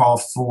phone call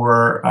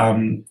for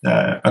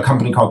a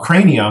company called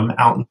Cranium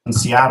out in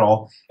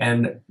Seattle.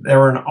 And they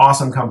were an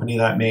awesome company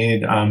that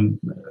made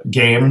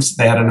games.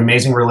 They had an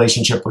amazing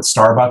relationship with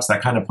Starbucks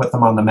that kind of put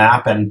them on the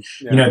map. And,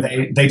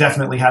 they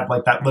definitely had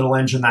like that little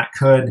engine that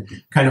could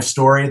kind of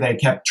story. They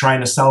kept trying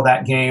to sell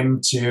that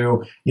game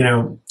to,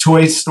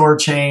 toy store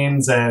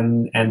chains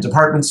and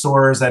department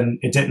stores, and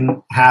it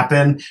didn't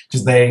happen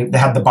because they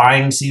had the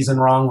buying season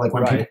wrong, like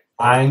when people were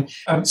buying.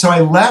 So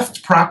I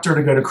left Procter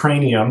to go to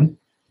Cranium,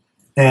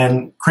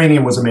 and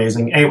Cranium was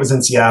amazing. It was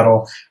in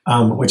Seattle,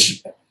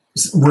 which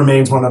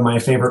remains one of my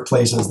favorite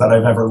places that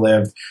I've ever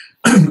lived.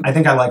 I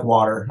think I like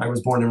water. I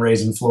was born and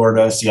raised in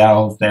Florida,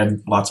 Seattle. They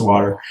had lots of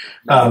water.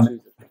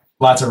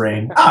 Lots of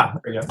rain.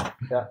 There we go.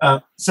 Yeah.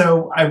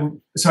 So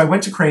I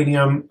went to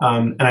Cranium,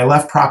 and I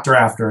left Procter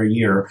after a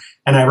year.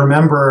 And I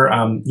remember,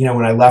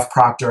 when I left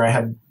Procter, I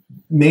had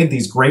made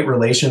these great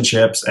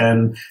relationships.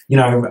 And,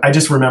 I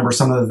just remember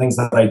some of the things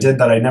that I did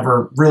that I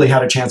never really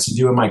had a chance to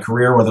do in my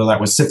career, whether that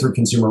was sit through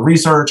consumer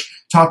research,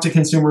 talk to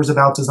consumers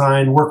about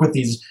design, work with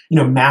these,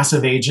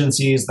 massive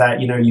agencies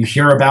that, you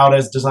hear about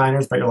as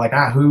designers, but you're like,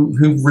 who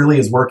really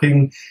is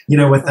working,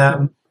 with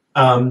them?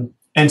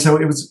 And so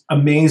it was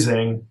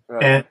amazing.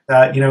 Right.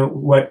 And,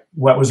 what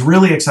was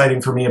really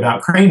exciting for me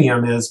about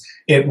Cranium is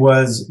it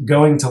was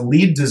going to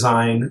lead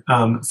design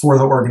for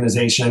the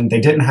organization.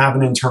 They didn't have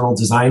an internal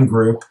design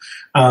group.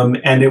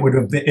 And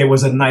it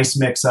was a nice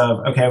mix of,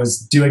 okay, I was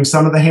doing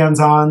some of the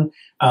hands-on.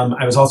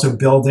 I was also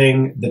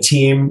building the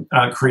team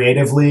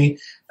creatively.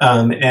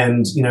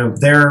 And,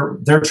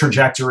 their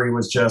trajectory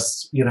was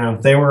just,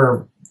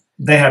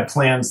 they had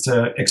plans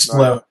to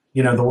explode. Right.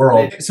 the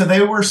world. So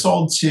they were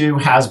sold to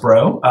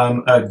Hasbro,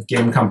 a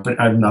game company,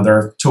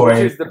 another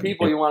toy. Which is the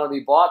people you want to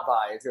be bought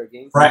by if you're a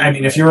game company. Right. I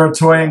mean, if you're a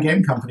toy and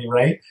game company,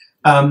 right?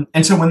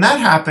 And so when that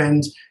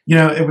happened,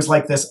 it was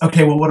like this,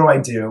 okay, well, what do I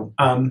do?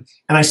 And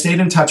I stayed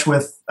in touch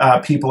with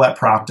people at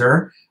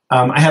Procter.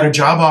 I had a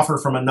job offer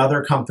from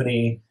another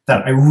company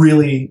that I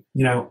really,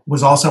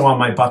 was also on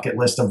my bucket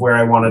list of where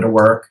I wanted to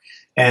work.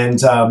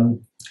 And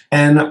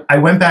I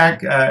went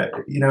back,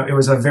 it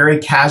was a very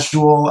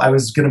casual, I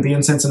was going to be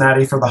in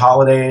Cincinnati for the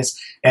holidays,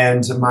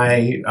 and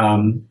my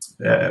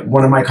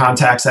one of my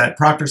contacts at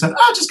Procter said,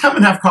 just come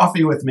and have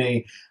coffee with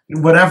me,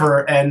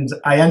 whatever. And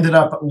I ended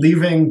up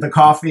leaving the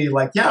coffee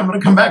like, yeah, I'm going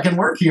to come back and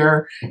work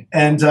here.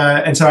 And so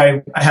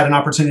I had an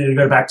opportunity to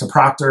go back to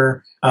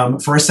Procter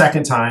for a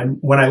second time.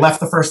 When I left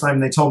the first time,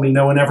 they told me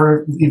no one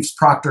ever leaves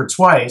Procter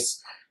twice,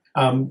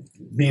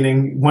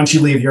 meaning once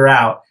you leave, you're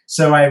out.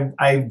 So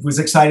I was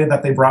excited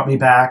that they brought me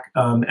back,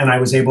 and I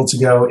was able to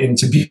go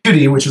into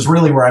beauty, which is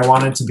really where I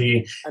wanted to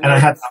be. And I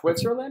had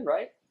Switzerland,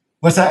 right?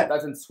 What's that?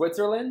 That's in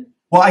Switzerland?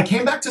 Well, I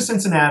came back to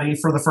Cincinnati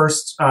for the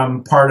first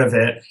part of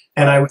it,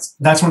 and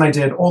that's when I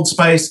did Old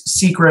Spice,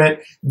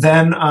 Secret.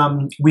 Then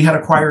we had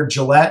acquired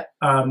Gillette,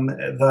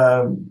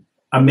 the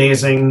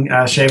amazing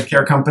shave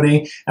care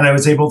company, and I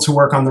was able to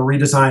work on the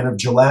redesign of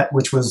Gillette,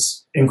 which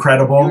was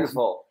incredible.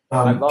 Beautiful.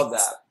 I love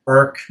that.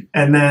 Work.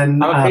 And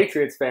then I'm a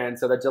Patriots fan,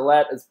 so the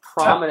Gillette is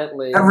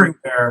prominently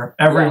everywhere.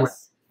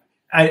 Yes.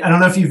 I don't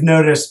know if you've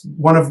noticed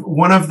one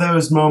of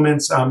those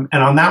moments, and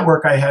on that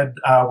work I had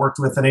worked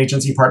with an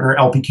agency partner,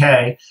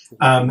 LPK.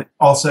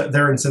 Also,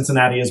 they're in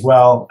Cincinnati as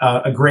well,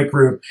 a great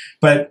group.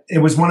 But it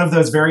was one of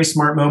those very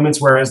smart moments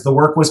where, as the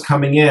work was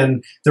coming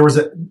in, there was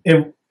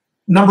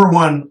number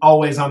one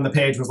always on the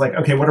page was like,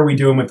 okay, what are we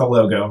doing with the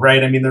logo,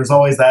 right? I mean, there's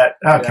always that,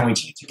 can we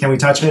change it? Can we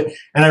touch it?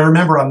 And I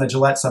remember on the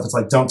Gillette stuff, it's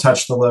like, don't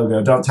touch the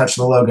logo, don't touch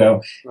the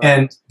logo. Right.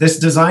 And this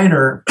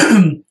designer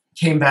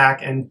came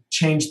back and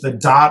changed the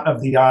dot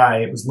of the eye.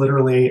 It was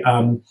literally,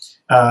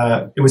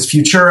 it was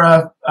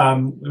Futura,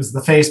 it was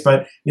the face,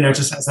 but, it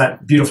just has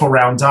that beautiful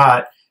round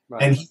dot.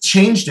 Right. And he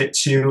changed it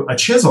to a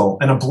chisel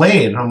and a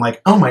blade. And I'm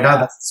like, oh my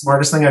God, that's the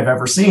smartest thing I've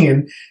ever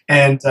seen.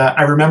 And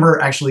I remember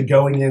actually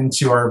going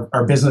into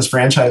our business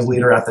franchise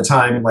leader at the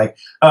time and like,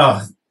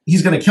 oh,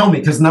 he's going to kill me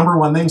because number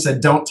one thing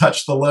said, don't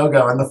touch the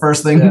logo. And the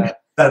first thing that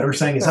we're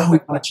saying is, we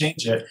want to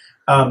change it.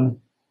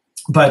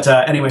 But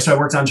anyway, so I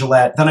worked on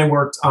Gillette. Then I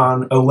worked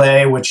on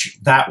Olay, which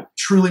that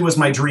truly was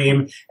my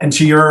dream. And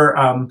to your,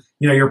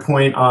 your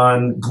point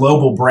on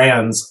global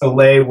brands,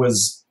 Olay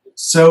was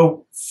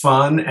so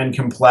fun and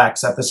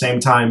complex at the same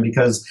time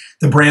because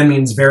the brand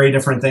means very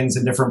different things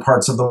in different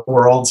parts of the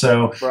world.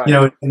 So,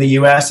 in the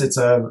US, it's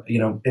a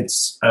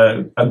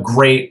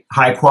great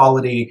high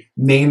quality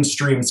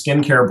mainstream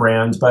skincare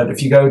brand. But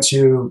if you go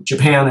to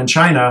Japan and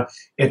China,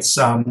 it's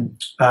a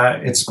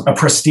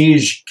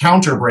prestige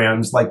counter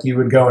brand like you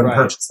would go and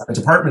purchase at a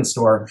department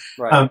store.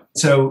 Right.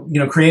 So,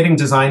 creating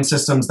design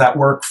systems that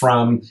work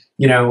from,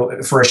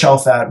 for a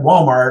shelf at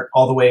Walmart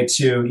all the way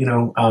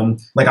to,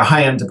 like a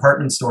high-end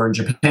department store in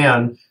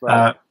Japan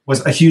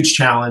was a huge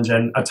challenge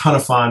and a ton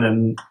of fun.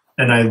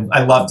 And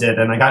I loved it.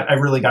 And I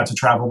really got to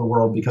travel the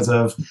world because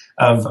of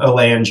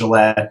Olay and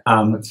Gillette.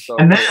 And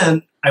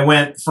then I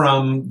went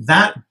from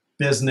that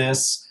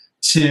business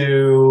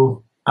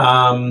to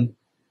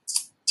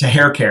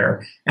hair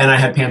care. And I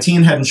had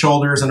Pantene Head and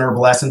Shoulders and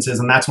Herbal Essences.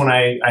 And that's when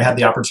I had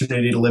the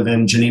opportunity to live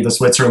in Geneva,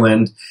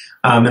 Switzerland.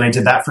 And I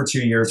did that for 2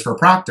 years for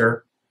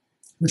Procter,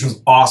 which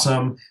was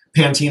awesome.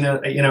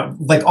 Pantene,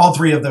 like all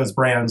three of those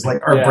brands,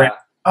 like our brand.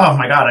 Oh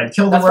my God, I'd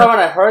kill the That's why when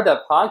I heard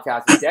that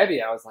podcast with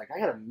Debbie, I was like, I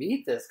got to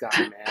meet this guy,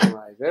 man.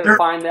 Like, I got to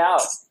find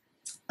out.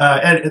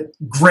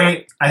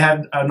 Great. I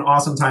had an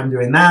awesome time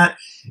doing that.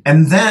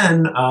 And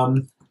then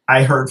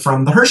I heard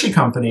from the Hershey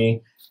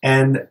Company.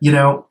 And,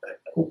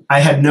 I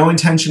had no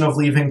intention of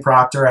leaving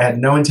Procter. I had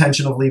no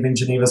intention of leaving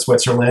Geneva,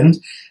 Switzerland.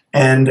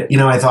 And,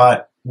 I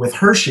thought, with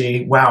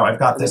Hershey, wow, I've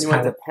got this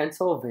kind of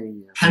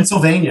Pennsylvania.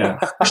 Pennsylvania.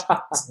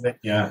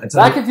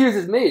 That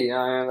confuses me.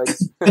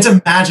 It's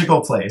a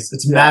magical place.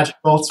 It's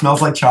magical. It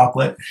smells like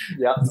chocolate.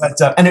 Yeah.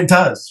 But and it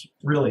does,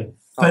 really.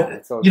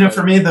 But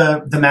for me,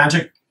 the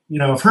magic,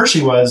 of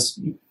Hershey was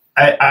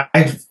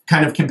I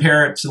kind of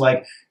compare it to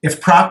like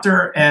if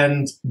Procter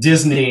and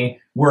Disney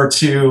were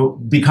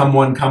to become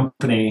one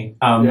company,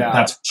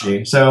 that's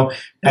Hershey. So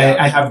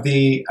I have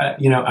the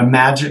a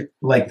magic,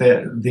 like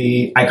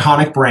the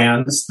iconic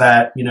brands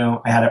that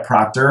I had at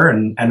Procter,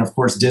 and of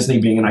course Disney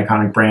being an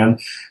iconic brand,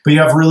 but you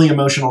have really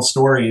emotional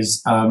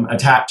stories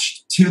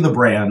attached to the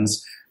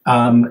brands,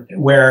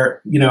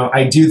 where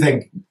I do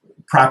think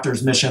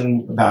Procter's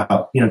mission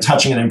about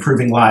touching and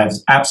improving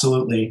lives,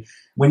 absolutely.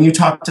 When you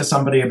talk to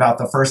somebody about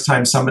the first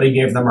time somebody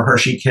gave them a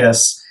Hershey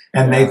Kiss,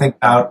 and they think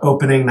about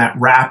opening that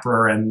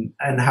wrapper and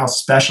how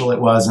special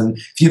it was. And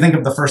if you think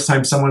of the first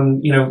time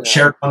someone,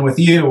 shared one with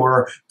you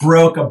or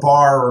broke a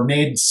bar or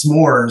made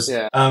s'mores,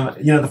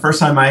 the first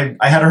time I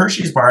had a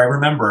Hershey's bar, I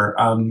remember,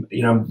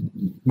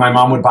 my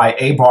mom would buy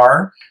a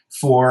bar,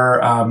 for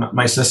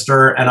my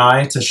sister and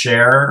I to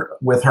share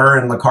with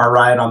her in the car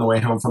ride on the way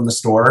home from the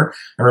store.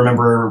 I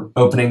remember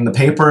opening the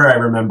paper. I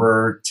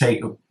remember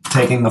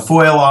taking the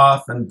foil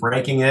off and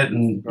breaking it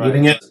and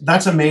eating it.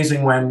 That's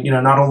amazing when,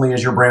 not only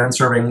is your brand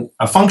serving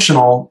a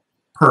functional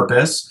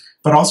purpose,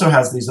 but also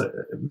has these,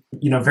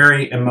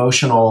 very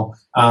emotional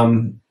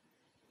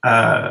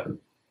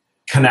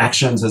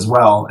connections as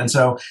well. And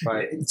so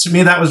to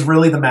me, that was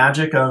really the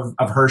magic of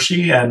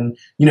Hershey. And,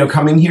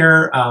 coming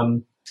here,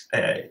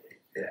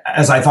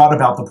 as I thought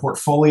about the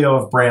portfolio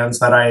of brands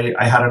that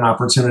I had an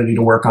opportunity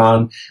to work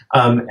on,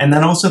 and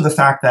then also the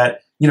fact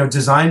that,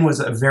 design was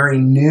a very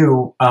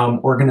new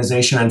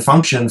organization and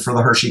function for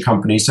the Hershey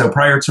Company. So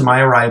prior to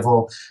my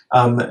arrival,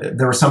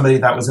 there was somebody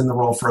that was in the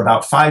role for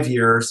about 5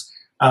 years.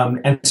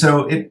 And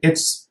so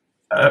it's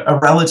a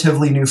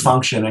relatively new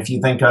function. If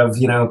you think of,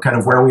 kind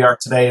of where we are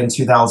today in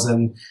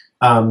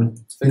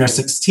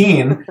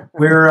 2016,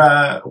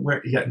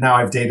 now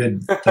I've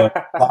dated the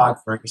blog,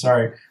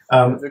 sorry.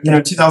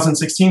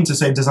 2016, to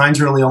say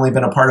design's really only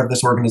been a part of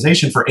this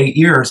organization for 8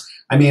 years.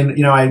 I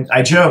mean,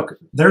 I joke,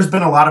 there's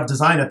been a lot of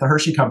design at the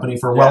Hershey Company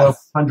for well over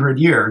 100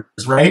 years,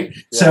 right?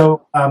 Yeah.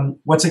 So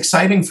what's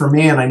exciting for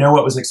me, and I know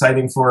what was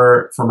exciting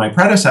for my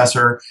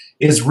predecessor,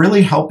 is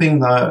really helping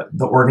the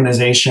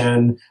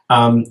organization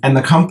and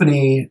the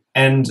company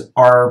and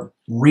our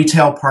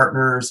retail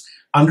partners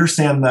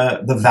understand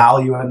the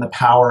value and the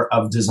power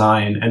of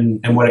design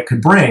and what it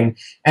could bring.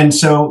 And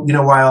so,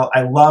 while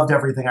I loved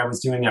everything I was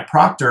doing at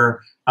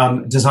Procter,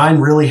 design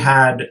really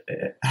had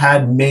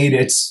made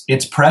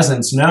its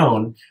presence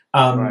known.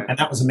 And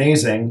that was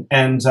amazing.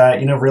 And,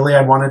 really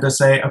I wanted to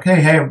say,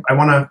 okay, hey, I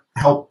want to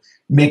help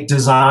make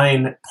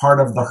design part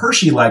of the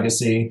Hershey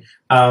legacy,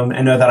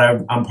 and know that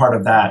I'm part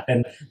of that.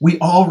 And we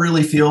all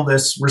really feel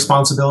this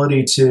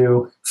responsibility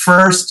to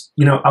first,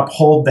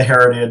 uphold the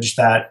heritage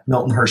that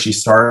Milton Hershey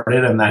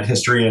started and that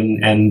history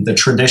and the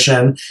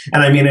tradition.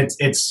 And I mean,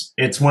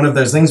 it's one of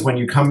those things when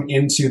you come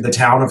into the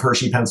town of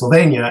Hershey,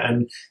 Pennsylvania,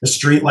 and the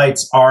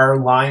streetlights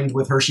are lined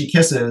with Hershey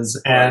Kisses,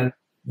 and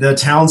the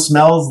town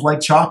smells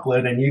like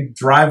chocolate, and you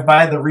drive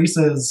by the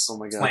Reese's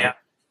plant.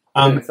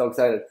 I'm so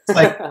excited.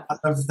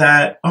 Of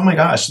that, oh my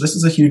gosh, this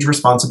is a huge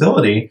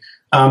responsibility.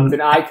 It's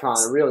an icon,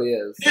 it really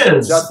is. It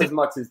is. Just as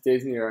much as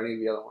Disney or any of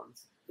the other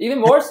ones.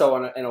 Even more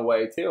so in a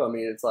way, too. I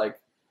mean, it's like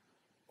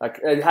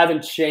it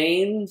hasn't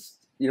changed,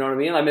 you know what I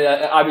mean? I mean,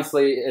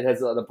 obviously,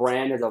 the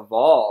brand has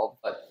evolved,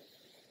 but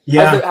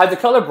has the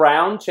color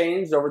brown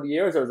changed over the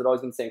years, or has it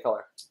always been the same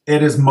color?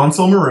 It is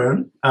Munsell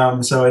Maroon,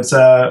 so it's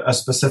a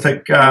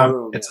specific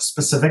a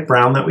specific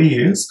brown that we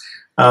use.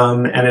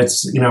 And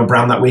it's,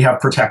 brown that we have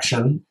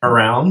protection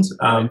around.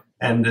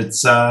 And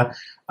it's,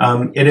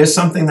 it is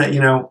something that,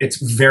 it's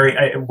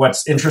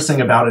what's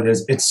interesting about it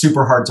is it's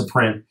super hard to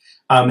print.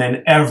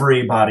 And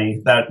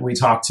everybody that we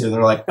talk to,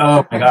 they're like,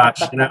 oh my gosh,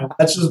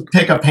 let's just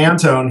pick a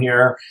Pantone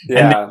here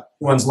and make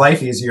one's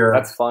life easier.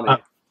 That's funny.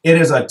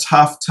 It is a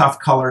tough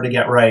color to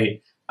get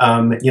right.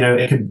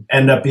 It could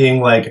end up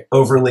being like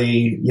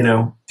overly,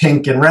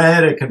 pink and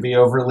red. It could be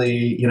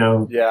overly,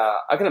 Yeah,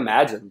 I can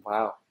imagine.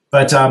 Wow.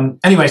 But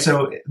anyway,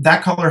 so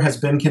that color has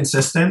been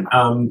consistent,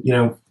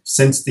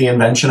 since the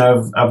invention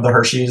of the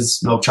Hershey's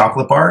milk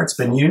chocolate bar. It's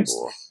been used,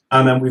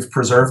 and we've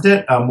preserved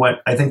it.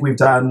 What I think we've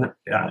done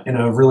in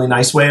a really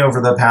nice way over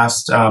the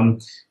past, a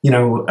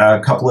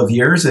couple of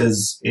years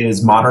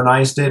is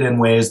modernized it in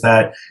ways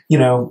that,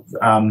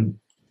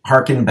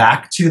 harken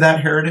back to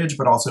that heritage,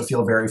 but also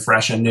feel very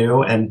fresh and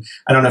new. And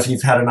I don't know if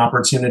you've had an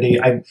opportunity.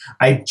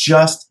 I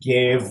just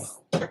gave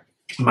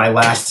my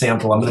last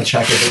sample. I'm going to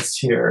check if it's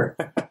here.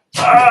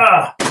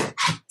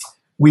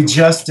 We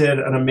just did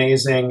an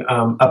amazing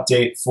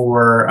update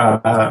for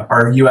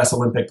our U.S.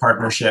 Olympic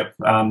partnership,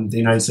 the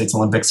United States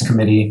Olympics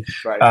Committee,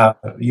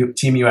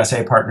 Team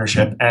USA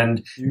partnership,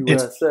 and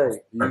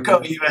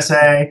Go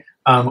USA.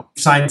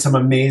 Signed some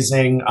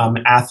amazing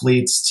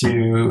athletes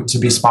to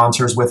be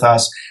sponsors with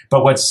us.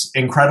 But what's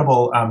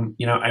incredible,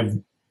 I've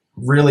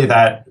really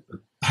that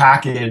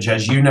package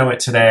as you know it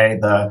today,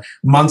 the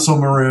Munsell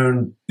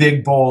Maroon,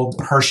 big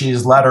bold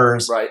Hershey's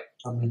letters. Right.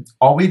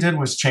 All we did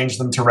was change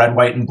them to red,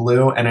 white, and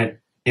blue, and it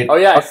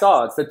I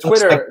saw it's the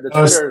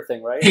Twitter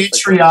thing, right?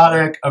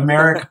 Patriotic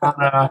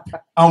Americana.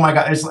 Oh my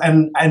God!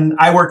 And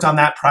I worked on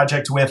that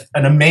project with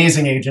an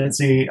amazing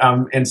agency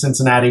in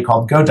Cincinnati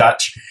called Go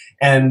Dutch.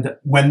 And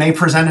when they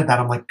presented that,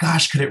 I'm like,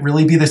 gosh, could it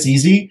really be this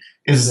easy?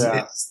 Is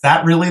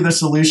that really the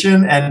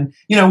solution? And,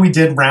 we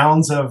did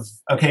rounds of,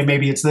 okay,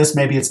 maybe it's this,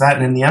 maybe it's that.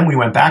 And in the end, we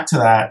went back to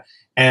that.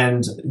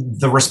 And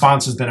the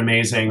response has been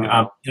amazing.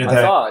 I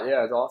saw it.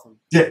 Yeah, it's awesome.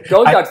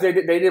 Go Dutch, they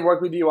did work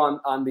with you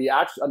on the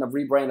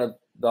rebrand of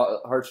the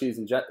Hershey's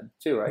and Jet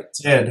too, right?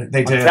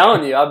 They did. I'm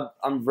telling you,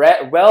 I'm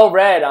well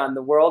read on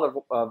the world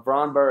of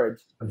Braun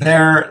Burge.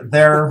 They're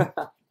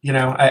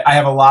I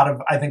have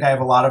I think I have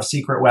a lot of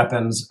secret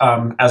weapons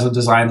as a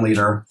design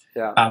leader.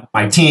 Yeah.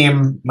 My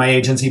team, my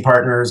agency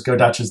partners, Go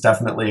Dutch is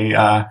definitely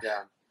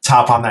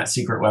top on that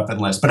secret weapon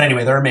list. But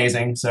anyway, they're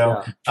amazing.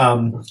 So,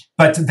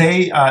 but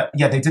they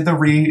did the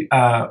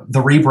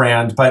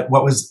rebrand. But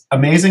what was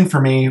amazing for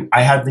me,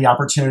 I had the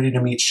opportunity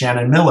to meet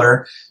Shannon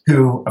Miller,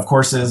 who of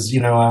course is,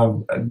 a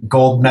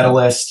gold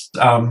medalist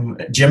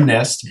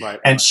gymnast, right.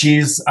 And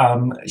she's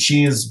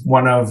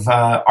one of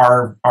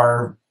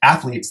our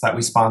athletes that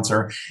we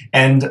sponsor.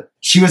 And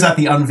she was at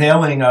the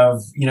unveiling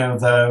of,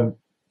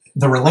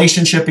 the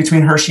relationship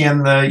between Hershey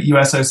and the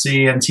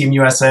USOC and Team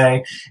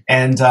USA,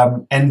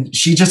 and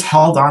she just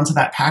held on to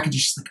that package.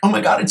 She's like, "Oh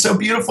my God, it's so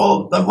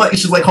beautiful!"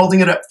 She's like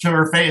holding it up to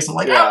her face. I'm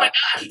like, "Oh my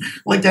gosh!"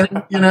 Like,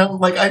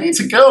 like I need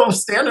to go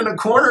stand in a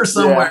corner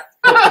somewhere.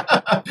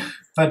 Yeah.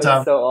 But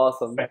that's so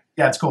awesome.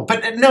 Yeah, it's cool.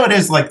 But no, it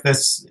is like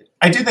this.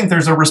 I do think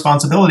there's a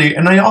responsibility,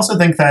 and I also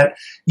think that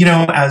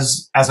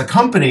as a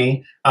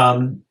company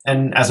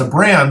and as a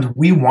brand,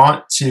 we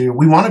want to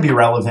be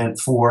relevant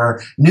for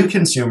new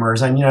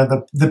consumers, and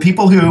the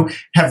people who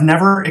have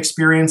never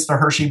experienced a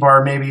Hershey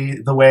bar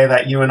maybe the way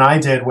that you and I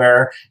did,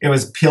 where it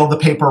was peel the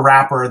paper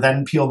wrapper,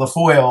 then peel the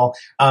foil.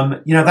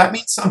 That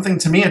means something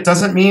to me. It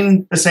doesn't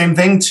mean the same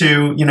thing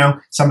to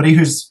somebody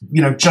who's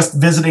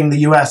just visiting the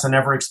U.S. and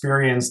never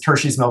experienced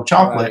Hershey's milk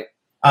chocolate.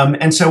 Right.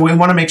 And so we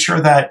want to make sure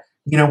that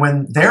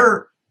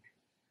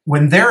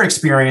when they're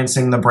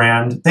experiencing the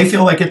brand, they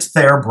feel like it's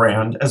their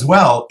brand as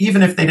well,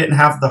 even if they didn't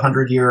have the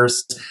 100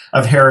 years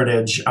of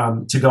heritage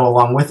to go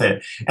along with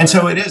it. And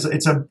so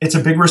it's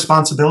a big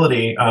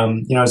responsibility,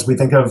 as we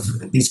think of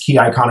these key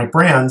iconic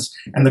brands.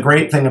 And the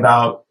great thing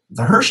about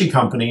the Hershey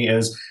Company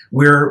is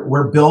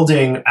we're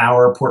building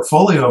our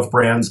portfolio of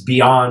brands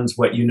beyond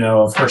what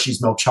of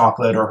Hershey's milk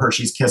chocolate or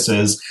Hershey's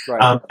Kisses,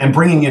 right. And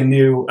bringing in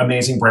new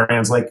amazing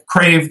brands like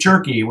Crave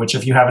Jerky, which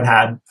if you haven't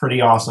had,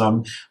 pretty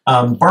awesome.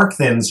 Bark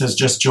Thins has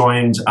just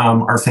joined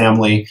our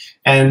family,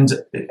 and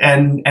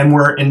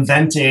we're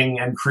inventing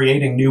and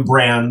creating new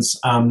brands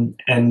and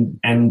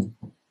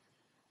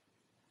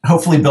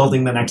hopefully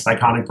building the next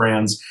iconic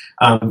brands.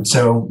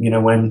 So,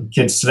 when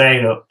kids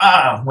today,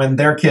 when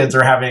their kids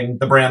are having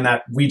the brand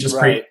that we just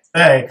created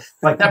today,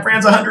 like that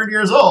brand's 100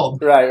 years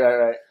old.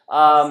 Right.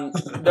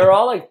 They're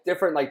all like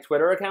different like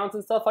Twitter accounts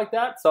and stuff like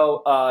that.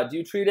 So do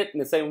you treat it in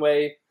the same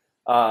way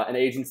an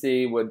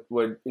agency would,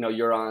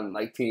 you're on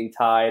like Team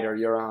Tide or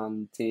you're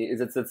on Team,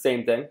 is it the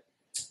same thing?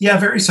 Yeah,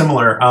 very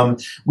similar.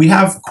 We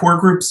have core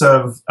groups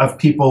of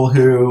people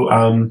who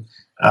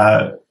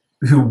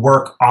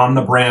work on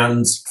the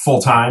brands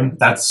full time.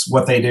 That's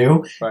what they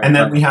do. Right. And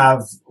then we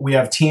have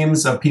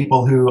teams of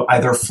people who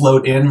either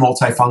float in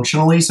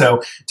multifunctionally.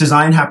 So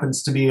design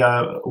happens to be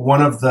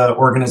one of the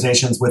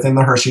organizations within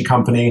the Hershey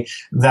Company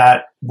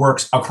that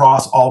works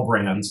across all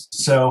brands.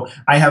 So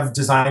I have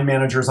design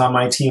managers on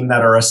my team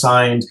that are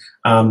assigned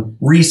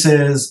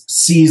Reese's,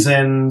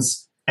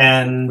 Seasons,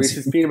 and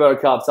Reese's Peanut Butter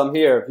Cups. I'm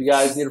here. If you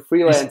guys need a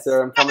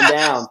freelancer, I'm coming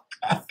down.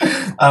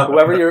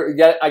 Whoever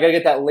I gotta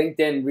get that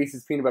LinkedIn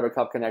Reese's Peanut Butter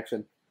Cup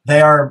connection.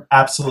 They are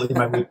absolutely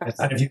my weakness.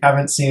 And if you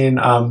haven't seen,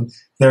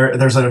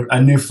 there's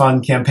a new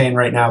fun campaign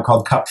right now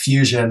called Cup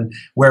Fusion,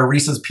 where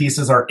Reese's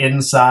Pieces are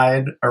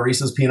inside a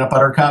Reese's Peanut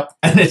Butter Cup,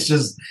 and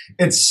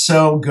it's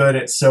so good,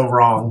 it's so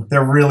wrong.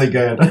 They're really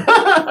good.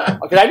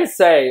 Can I just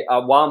say,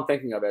 while I'm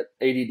thinking of it,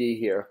 ADD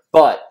here,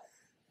 but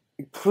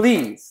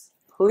please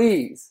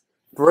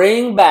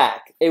bring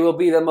back. It will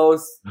be the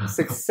most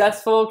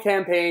successful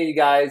campaign you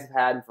guys have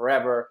had in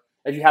forever.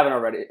 If you haven't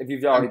already, if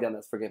you've already done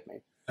this, forgive me.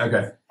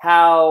 Okay.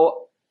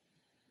 How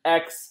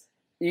X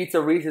eats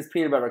a Reese's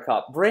Peanut Butter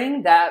Cup.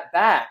 Bring that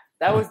back.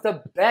 That was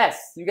the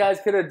best. You guys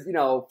could have,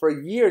 for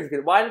years.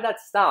 Why did that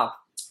stop?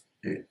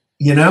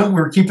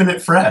 We're keeping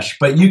it fresh.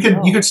 But you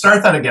could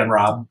start that again,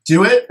 Rob.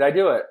 Do it. Did I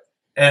do it?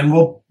 And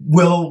we'll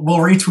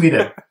retweet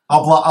it.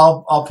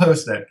 I'll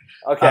post it.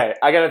 Okay,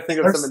 I got to think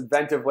of some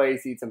inventive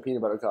ways to eat some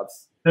peanut butter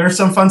cups. There's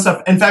some fun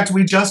stuff. In fact,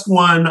 we just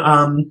won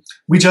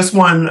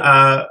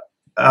a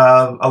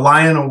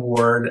Lion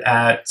Award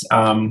at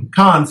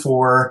Cannes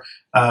for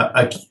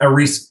a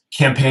Reese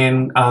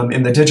campaign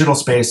in the digital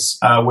space,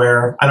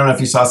 where I don't know if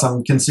you saw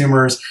some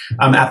consumers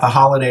at the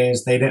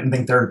holidays, they didn't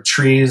think their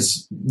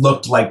trees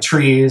looked like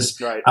trees,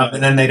 right.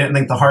 And then they didn't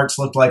think the hearts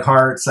looked like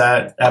hearts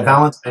at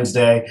Valentine's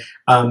Day,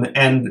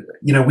 and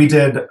we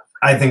did,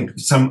 I think,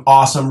 some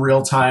awesome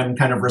real-time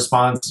kind of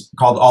response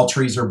called "All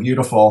Trees Are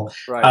Beautiful."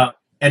 Right.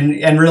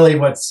 And really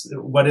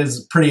what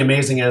is pretty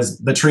amazing is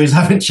the trees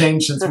haven't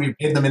changed since we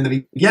made them in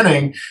the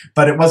beginning,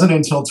 but it wasn't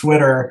until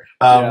Twitter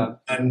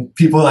and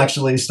people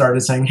actually started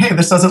saying, "Hey,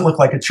 this doesn't look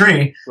like a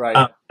tree."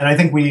 Right. And I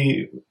think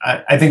we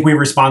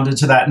responded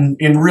to that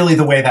in really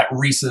the way that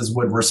Reese's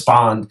would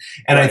respond.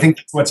 And I think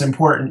that's what's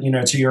important,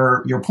 to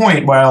your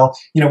point, while,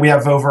 we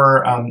have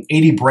over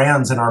 80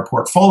 brands in our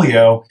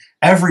portfolio,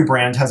 every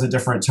brand has a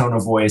different tone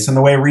of voice. And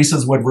the way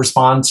Reese's would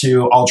respond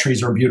to "All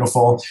Trees Are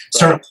Beautiful"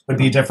 certainly would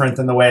be different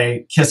than the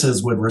way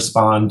Kisses would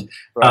respond,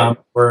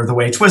 or the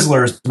way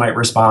Twizzlers might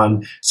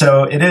respond.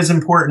 So it is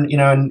important,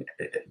 and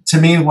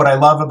to me, what I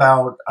love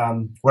about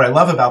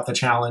the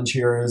challenge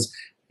here is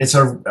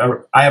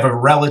I have a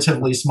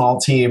relatively small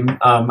team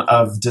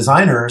of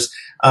designers,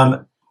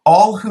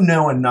 all who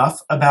know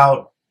enough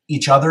about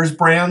each other's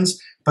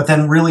brands but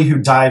then really who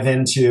dive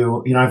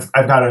into,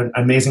 I've got an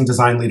amazing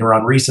design leader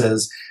on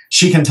Reese's.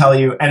 She can tell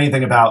you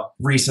anything about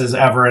Reese's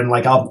ever. And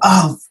like,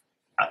 I'll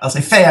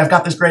say, Faye, I've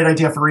got this great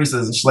idea for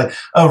Reese's. And she's like,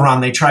 oh,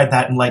 Ron, they tried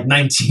that in like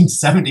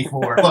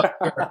 1974.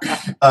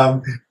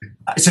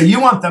 So you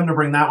want them to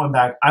bring that one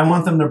back. I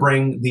want them to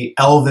bring the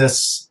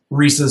Elvis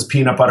Reese's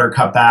peanut butter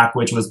cup back,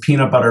 which was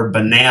peanut butter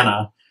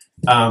banana.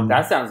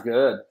 That sounds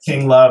good.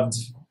 King loved,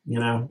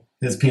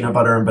 his peanut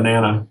butter and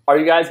banana. Are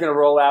you guys going to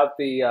roll out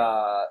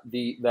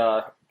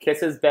the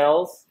Kisses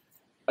bells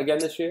again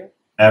this year?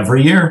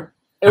 Every year.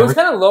 It was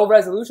kind of low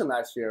resolution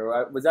last year,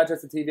 right? Was that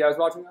just the TV I was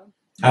watching on?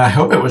 I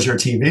hope it was your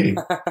TV.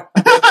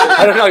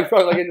 I don't know. You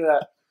probably look into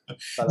that.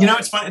 But,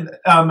 it's funny.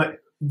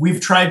 We've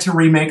tried to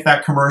remake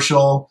that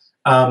commercial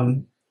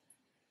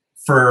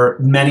for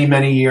many,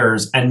 many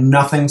years, and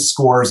nothing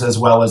scores as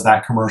well as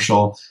that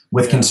commercial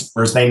with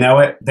consumers. They know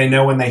it. They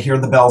know when they hear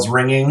the bells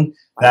ringing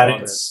that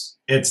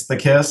it's the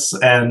Kiss.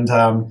 And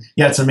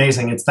it's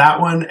amazing. It's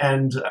that one.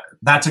 And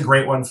that's a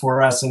great one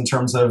for us in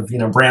terms of,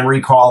 brand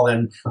recall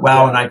and an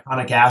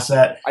iconic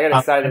asset. I got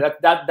excited.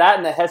 That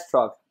and the Hess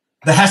truck.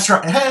 The Hess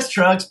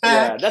truck's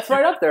back. Yeah, that's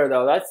right up there,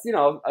 though. That's,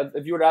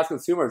 if you were to ask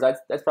consumers,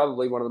 that's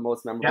probably one of the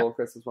most memorable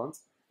Christmas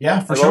ones.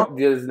 Yeah, for sure.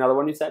 There's another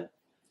one you said?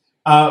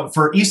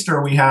 For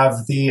Easter, we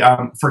have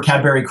the for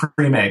Cadbury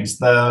Cream Eggs,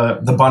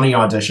 the bunny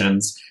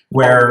auditions,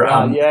 where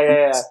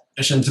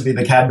audition to be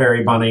the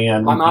Cadbury bunny.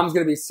 And my mom's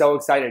gonna be so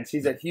excited.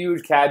 She's a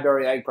huge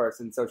Cadbury egg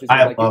person, so she's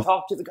like, "You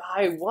talk to the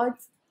guy, what?"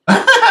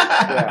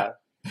 Yeah.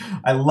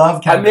 I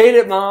love Cadbury. I made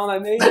it, Mom. I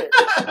made it.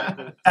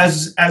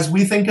 As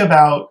we think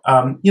about,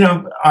 on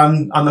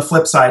the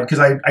flip side, because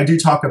I do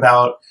talk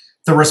about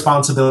the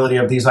responsibility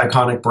of these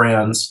iconic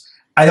brands.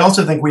 I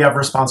also think we have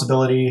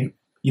responsibility,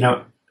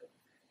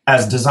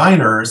 as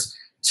designers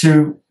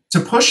to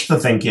push the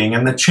thinking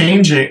and the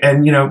change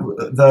and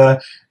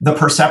the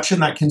perception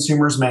that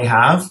consumers may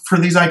have for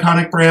these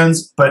iconic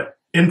brands, but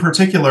in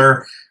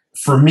particular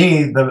for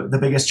me the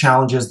biggest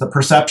challenge is the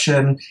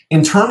perception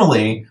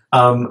internally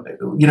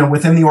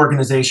within the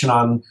organization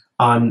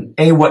on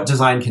A, what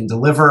design can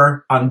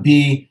deliver, on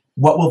B,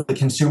 what will the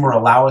consumer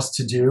allow us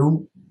to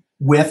do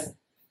with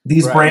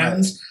these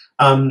brands,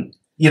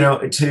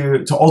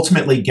 to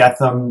ultimately get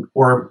them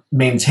or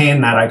maintain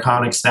that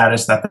iconic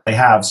status that they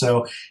have.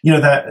 So,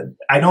 that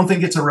I don't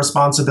think it's a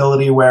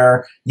responsibility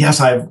where,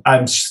 yes,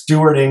 I'm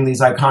stewarding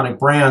these iconic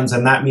brands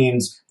and that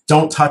means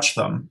don't touch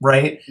them,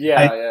 right?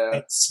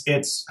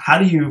 It's how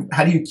do you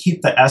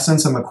keep the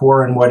essence and the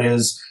core and what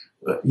is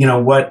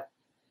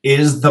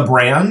the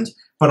brand,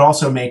 but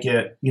also make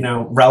it,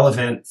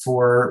 relevant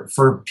for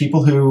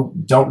people who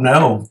don't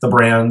know the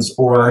brands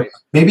or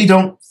maybe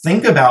don't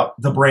think about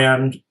the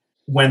brand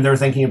when they're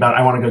thinking about,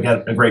 I want to go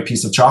get a great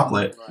piece of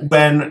chocolate.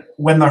 Right.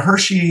 When the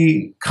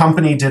Hershey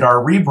company did our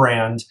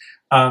rebrand,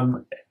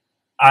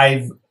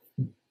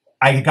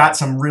 I got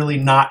some really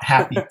not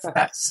happy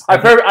press. I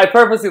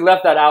purposely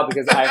left that out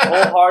because I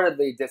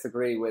wholeheartedly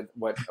disagree with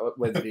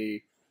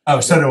the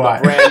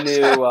brand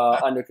new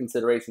under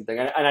consideration thing,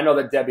 and I know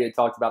that Debbie had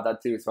talked about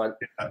that too. So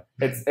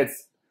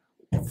it's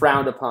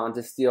frowned upon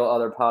to steal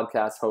other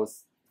podcast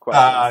hosts'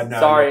 questions.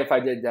 Sorry if I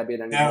did, Debbie.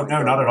 No,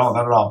 not at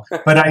all.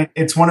 But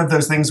it's one of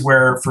those things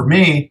where for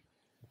me,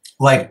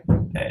 like,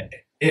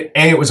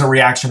 it was a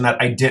reaction that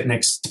I didn't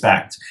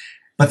expect.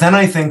 But then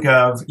I think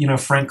of,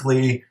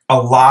 frankly, a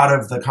lot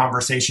of the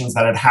conversations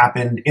that had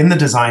happened in the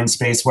design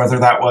space, whether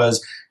that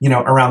was,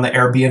 around the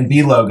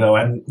Airbnb logo,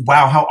 and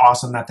wow, how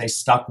awesome that they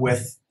stuck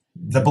with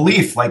the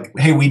belief, like,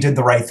 hey, we did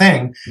the right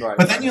thing. Right.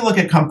 But then you look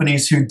at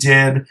companies who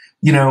did,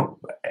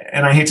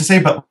 and I hate to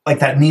say, but like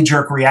that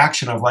knee-jerk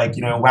reaction of like,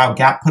 wow,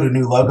 Gap put a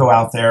new logo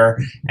out there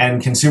and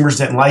consumers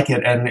didn't like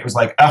it, and it was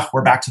like,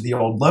 we're back to the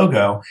old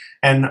logo.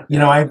 And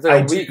was it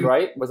a week,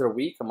 right? Was it a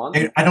week, a month?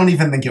 I don't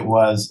even think it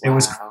was. It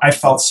was. I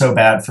felt so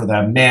bad for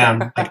them,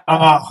 man. Like,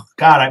 oh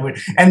God, I would.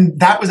 And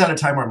that was at a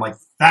time where I'm like,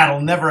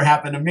 that'll never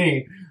happen to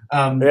me.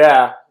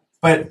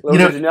 But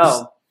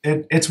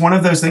it's one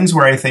of those things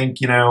where I think,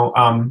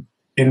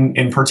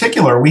 in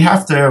particular, we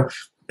have to.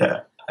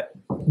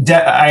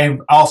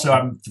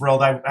 I'm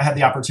thrilled. I had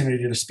the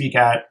opportunity to speak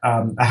at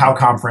a How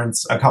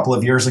conference a couple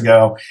of years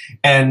ago,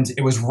 and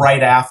it was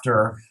right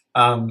after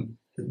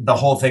the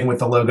whole thing with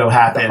the logo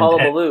happened. The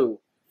hullabaloo.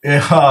 The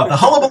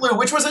Hullabaloo,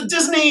 which was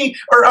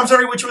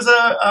which was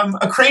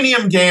a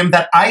Cranium game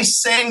that I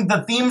sang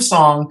the theme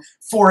song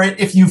for it.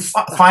 If you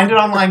find it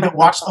online, go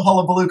watch the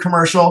Hullabaloo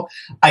commercial.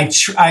 I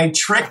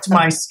tricked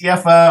my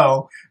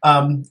CFO.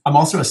 I'm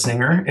also a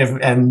singer,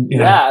 an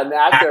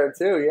actor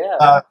too.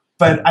 Yeah.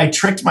 But I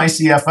tricked my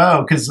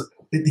CFO because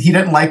he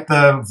didn't like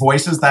the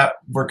voices that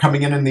were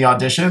coming in the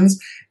auditions.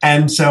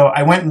 And so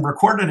I went and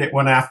recorded it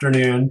one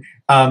afternoon,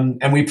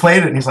 and we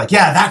played it, and he's like,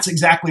 yeah, that's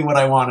exactly what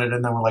I wanted.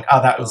 And then we're like,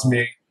 oh, that was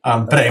me.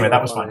 But anyway,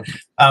 that was fun.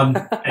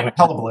 Anyway,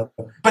 hullabaloo.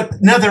 But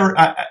no,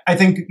 I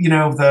think,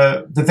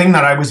 the thing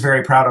that I was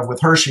very proud of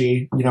with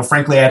Hershey,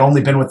 frankly, I'd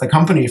only been with the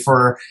company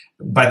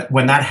but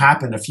when that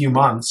happened, a few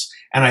months,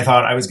 and I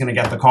thought I was going to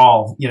get the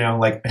call,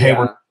 hey,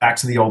 we're back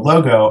to the old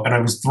logo. And I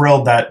was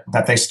thrilled that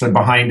they stood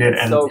behind it.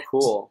 And so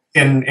cool.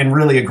 in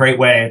really a great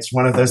way. It's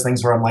one of those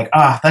things where I'm like,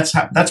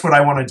 that's what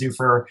I want to do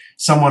for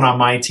someone on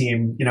my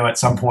team, at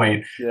some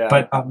point. Yeah.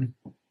 But is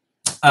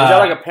that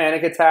like a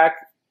panic attack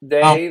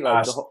day? Oh,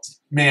 gosh.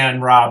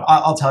 Man, Rob,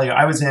 I'll tell you,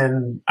 I was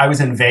in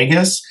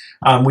Vegas.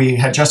 We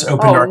had just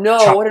opened our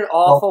no, what an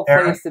awful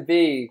place to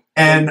be.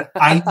 And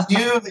I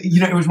knew,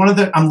 it was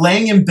I'm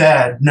laying in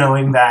bed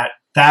knowing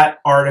that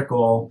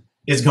article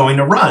is going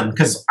to run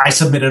because I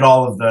submitted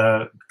all of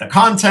the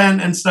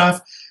content and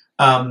stuff.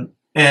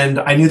 And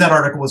I knew that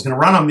article was going to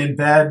run. I'm in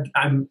bed.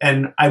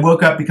 And I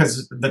woke up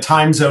because the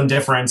time zone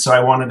difference. So I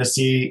wanted to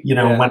see,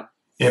 when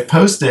it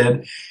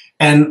posted.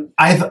 And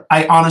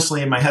I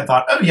honestly in my head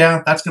thought, oh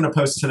yeah, that's going to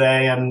post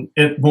today and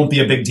it won't be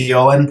a big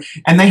deal. And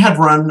they had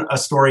run a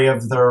story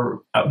of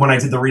when I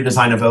did the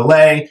redesign of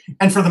Olay.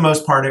 And for the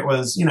most part, it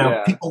was,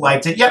 people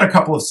liked it. You had a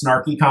couple of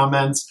snarky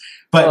comments,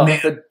 but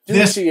the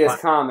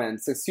douchiest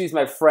comments, excuse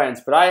my French,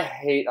 but I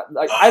hate,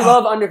 I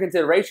love Under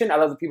Consideration. I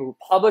love the people who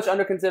publish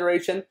Under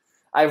Consideration.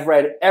 I've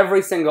read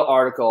every single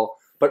article,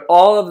 but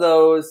all of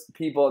those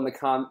people in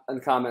the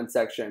comment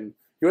section,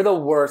 you're the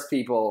worst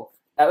people.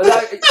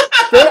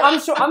 I'm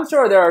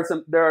sure there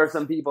are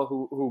some people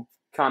who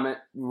comment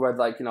with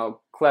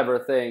clever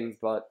things,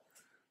 but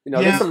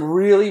there's some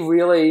really,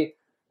 really.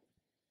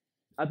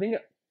 I think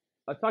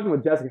I was talking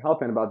with Jessica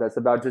Helpman about this,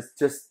 about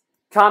just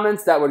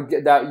comments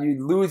that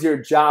you'd lose your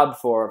job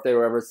for if they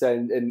were ever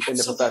said in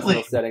the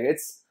professional setting.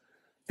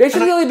 They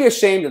should really be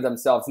ashamed of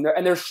themselves,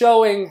 and they're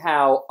showing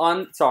how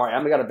sorry,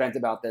 I'm gonna vent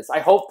about this.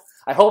 I hope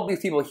these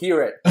people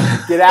hear it.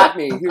 Get at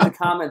me. Here's the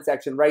comment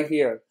section right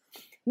here.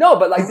 No,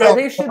 but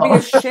they should be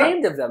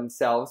ashamed of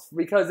themselves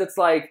because it's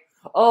like,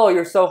 oh,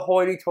 you're so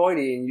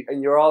hoity-toity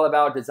and you're all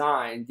about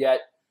design, yet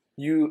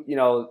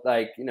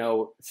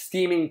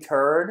steaming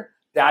turd.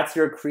 That's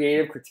your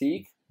creative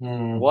critique.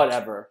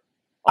 Whatever.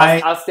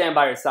 I'll stand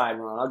by your side,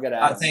 Ron. I'll get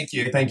at it.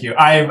 Thank you.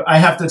 I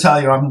have to tell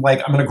you, I'm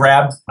gonna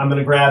grab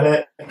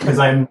it because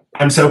I'm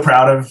so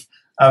proud of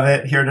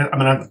it. Here, I'm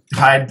gonna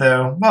hide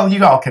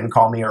you all can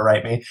call me or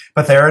write me,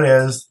 but there it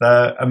is,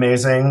 the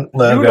amazing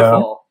logo.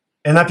 Beautiful.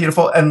 Isn't that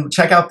beautiful? And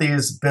check out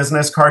these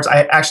business cards.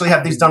 I actually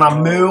have these done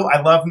on Moo.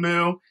 I love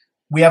Moo.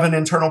 We have an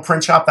internal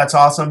print shop that's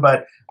awesome,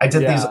 but I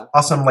did these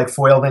awesome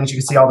foil things. You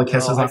can see all the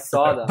kisses. I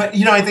saw them. But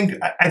I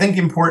think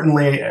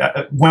importantly,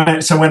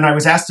 when I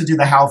was asked to do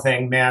the How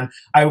thing, man,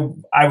 I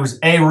was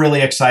really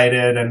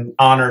excited and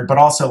honored, but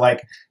also I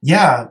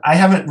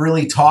haven't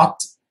really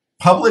talked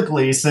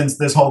publicly since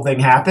this whole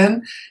thing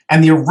happened.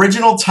 And the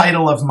original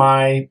title of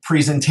my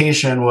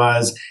presentation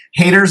was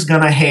Haters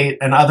Gonna Hate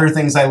and Other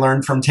Things I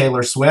Learned from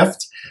Taylor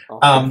Swift.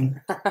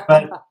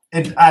 But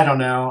I don't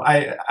know.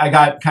 I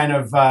got kind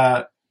of,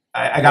 I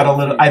got a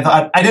little, I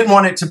thought, I didn't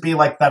want it to be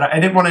like that. I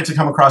didn't want it to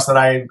come across that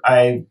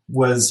I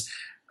was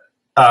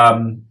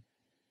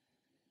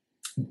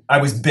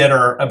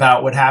bitter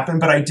about what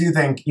happened, but I do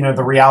think,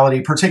 the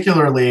reality,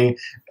 particularly,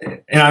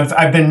 and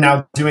I've been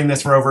now doing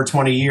this for over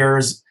 20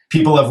 years.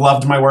 People have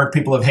loved my work.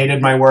 People have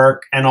hated my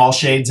work and all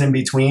shades in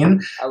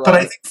between.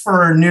 I think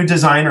for new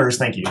designers,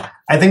 thank you.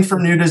 I think for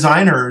new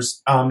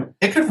designers,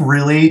 it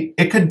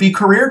could be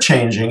career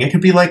changing. It could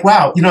be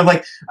wow,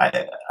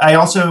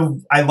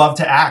 I love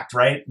to act,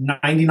 right?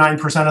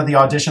 99% of the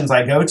auditions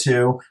I go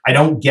to, I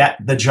don't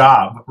get the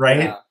job,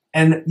 right? Yeah.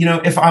 And,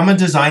 if I'm a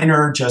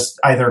designer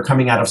just either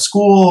coming out of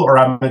school or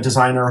I'm a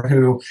designer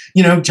who,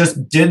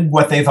 just did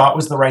what they thought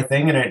was the right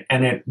thing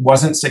and it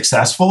wasn't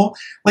successful,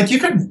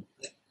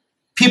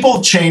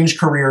 people change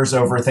careers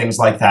over things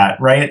like that,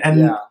 right?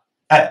 And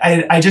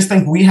I just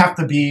think we have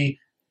to be,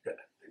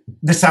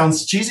 this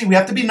sounds cheesy, we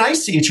have to be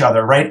nice to each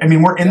other, right? I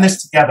mean, we're in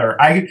this together.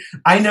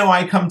 I know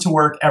I come to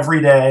work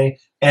every day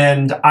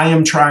and I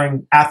am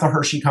trying at the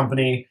Hershey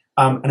Company,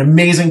 an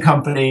amazing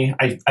company.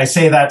 I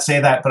say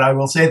that, but I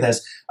will say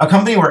this, a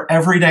company where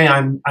every day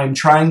I'm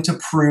trying to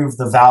prove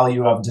the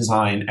value of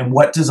design and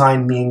what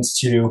design means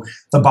to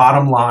the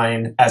bottom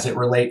line as it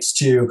relates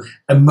to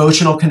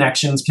emotional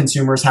connections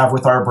consumers have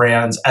with our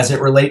brands, as it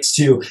relates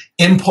to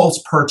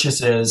impulse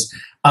purchases,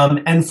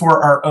 and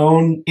for our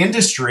own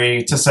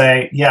industry to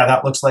say, yeah,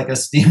 that looks like a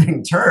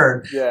steaming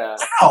turd. Yeah.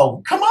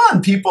 Wow, come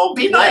on, people,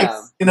 be nice.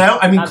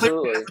 I mean,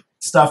 clearly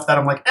stuff that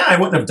I'm like, I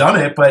wouldn't have done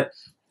it, but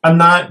I'm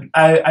not,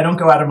 I don't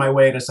go out of my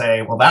way to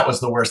say, well, that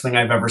was the worst thing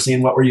I've ever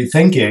seen. What were you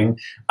thinking?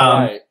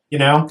 Right.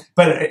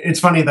 But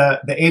it's funny,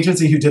 the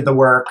agency who did the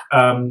work,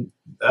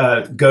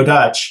 Go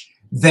Dutch,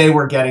 they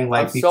were getting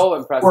I'm so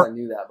impressed I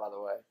knew that, by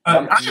the way.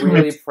 I'm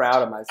really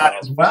proud of myself.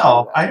 As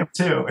well. I am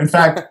too. In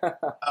fact,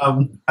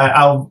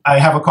 I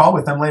have a call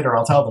with them later.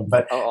 I'll tell them.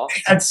 But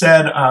they had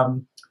said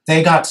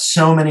they got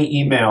so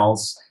many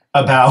emails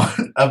about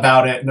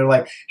it. And they're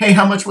like, hey,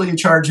 how much will you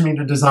charge me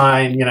to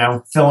design,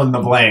 fill in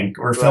the blank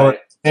or fill it.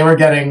 They were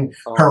getting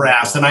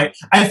harassed. And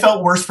I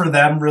felt worse for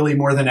them really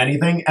more than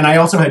anything. And I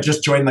also had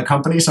just joined the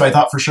company, so I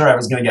thought for sure I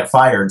was going to get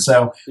fired.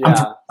 So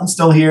I'm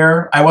still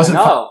here. I wasn't.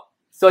 No.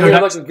 So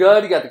you're looking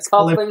good. You got the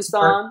cufflinks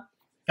on.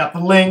 Got the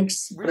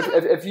links.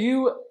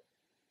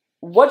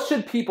 What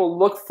should people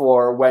look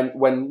for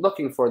when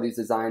looking for these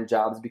design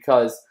jobs?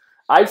 Because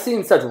I've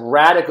seen such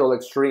radical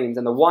extremes.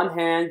 On the one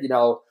hand,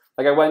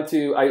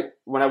 Like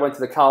when I went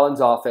to the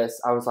Collins office,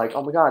 I was like,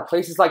 oh my God,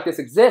 places like this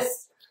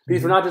exist.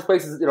 These were not just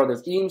places,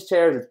 there's Eames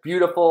chairs, it's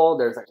beautiful,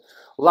 there's like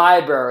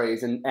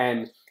libraries,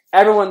 and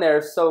everyone there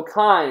is so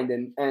kind,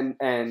 and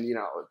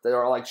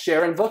they're all like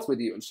sharing books with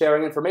you and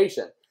sharing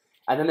information.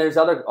 And then there's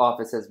other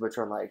offices which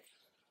are like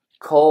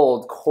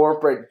cold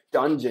corporate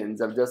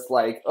dungeons of just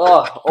like,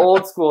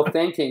 old school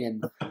thinking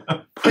and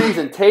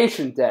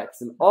presentation decks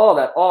and all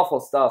that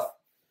awful stuff.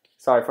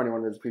 Sorry for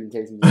anyone who does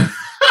presentation decks.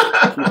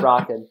 Keep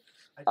rocking.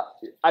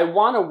 I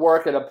want to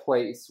work at a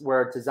place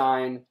where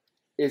design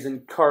is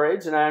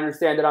encouraged, and I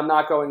understand that I'm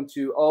not going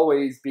to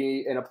always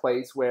be in a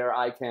place where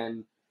I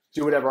can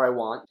do whatever I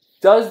want.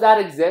 Does that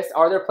exist?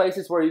 Are there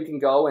places where you can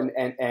go and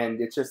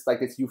it's just like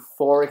this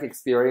euphoric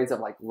experience of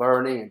like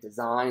learning and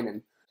design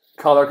and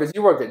color? Because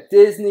you worked at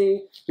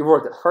Disney, you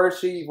worked at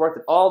Hershey, you worked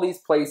at all these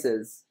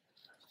places.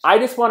 I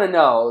just want to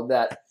know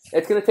that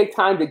it's going to take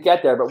time to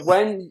get there, but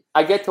when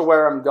I get to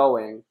where I'm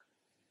going,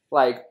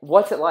 like,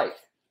 what's it like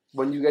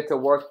when you get to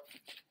work,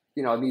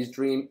 these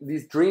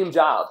dream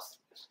jobs?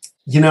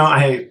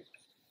 I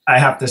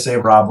have to say,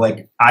 Rob,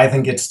 like, I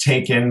think it's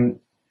taken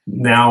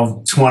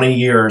now 20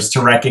 years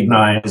to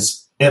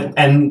recognize it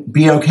and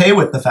be okay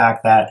with the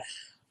fact that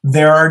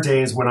there are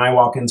days when I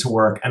walk into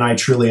work and I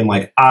truly am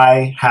like,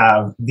 I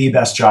have the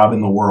best job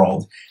in the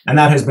world. And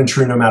that has been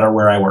true no matter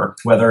where I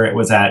worked, whether it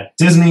was at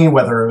Disney,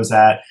 whether it was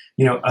at,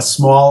 a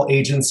small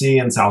agency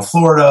in South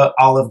Florida,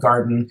 Olive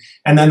Garden.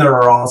 And then there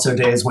are also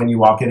days when you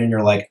walk in and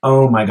you're like,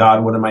 oh my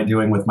God, what am I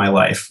doing with my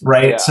life?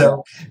 Right. Yeah.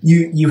 So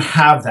you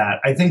have that.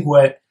 I think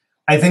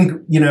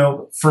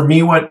for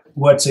me,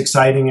 what's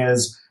exciting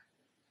is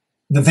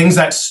the things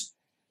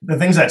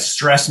that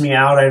stress me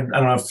out. I don't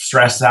know if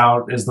stress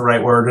out is the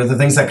right word, or the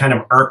things that kind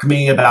of irk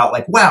me about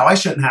like, wow, I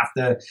shouldn't have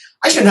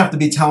to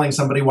be telling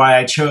somebody why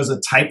I chose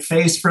a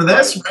typeface for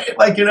this, right?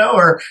 Like,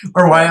 or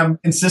why I'm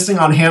insisting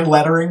on hand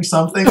lettering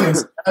something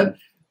instead.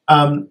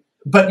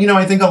 But,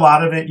 I think a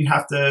lot of it, you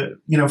have to,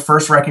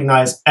 first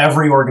recognize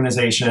every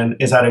organization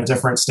is at a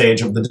different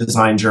stage of the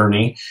design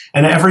journey,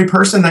 and every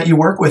person that you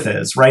work with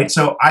is, right?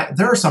 So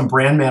there are some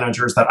brand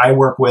managers that I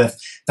work with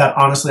that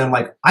honestly, I'm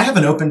like, I have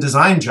an open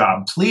design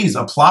job. Please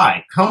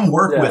apply. Come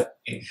work with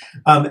me.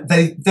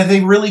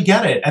 They really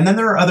get it. And then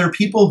there are other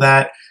people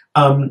that,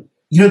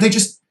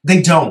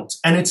 they don't.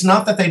 And it's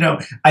not that they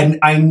don't.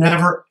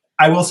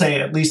 I will say,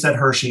 at least at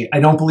Hershey,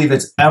 I don't believe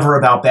it's ever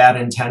about bad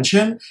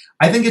intention.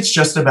 I think it's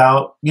just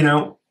about,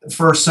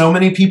 for so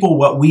many people,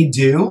 what we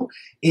do,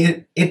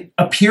 it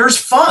appears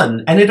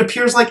fun, and it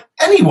appears like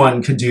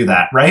anyone could do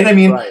that, right? I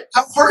mean,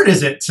 How hard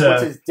is it to...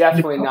 Which is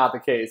definitely not the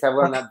case. I've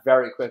learned that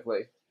very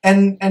quickly.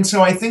 And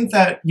so I think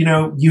that,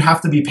 you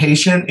have to be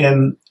patient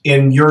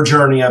in your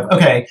journey of,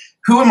 okay,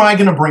 who am I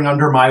going to bring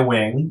under my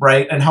wing,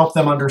 right? And help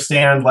them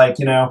understand, like,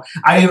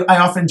 I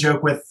often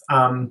joke with...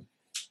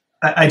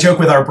 I joke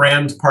with our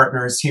brand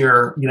partners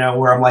here,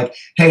 where I'm like,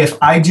 hey, if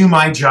I do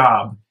my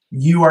job,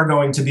 you are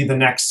going to be the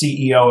next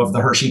CEO of the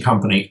Hershey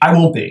company. I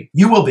won't be.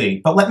 You will be.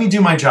 But let me do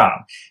my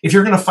job. If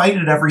you're going to fight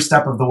it every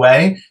step of the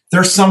way,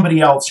 there's somebody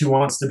else who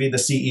wants to be the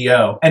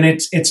CEO. And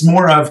it's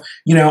more of,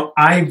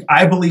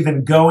 I believe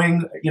in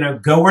going,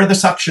 go where the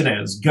suction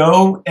is.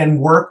 Go and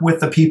work with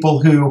the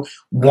people who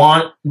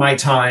want my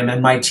time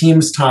and my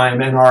team's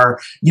time and are,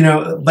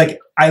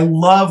 I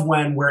love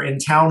when we're in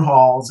town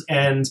halls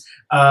and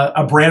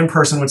a brand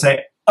person would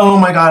say, oh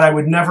my God, I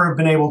would never have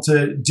been able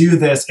to do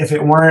this if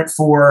it weren't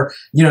for,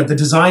 the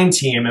design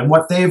team and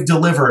what they've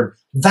delivered.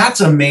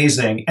 That's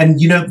amazing. And,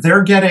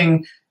 they're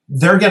getting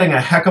a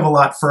heck of a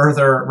lot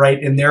further,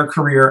 right, in their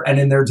career and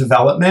in their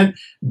development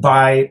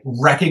by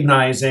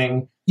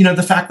recognizing,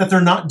 the fact that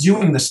they're not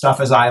doing this stuff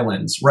as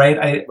islands,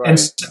 right? And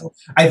so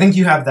I think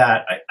you have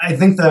that. I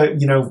think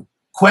the,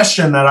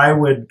 question that I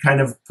would kind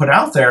of put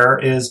out there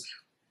is,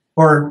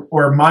 or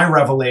my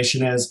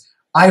revelation is,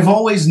 I've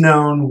always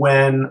known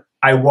when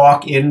I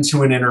walk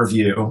into an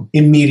interview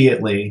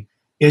immediately,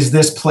 is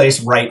this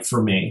place right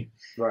for me?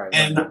 Right.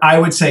 And I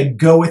would say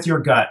go with your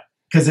gut,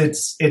 because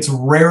it's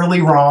rarely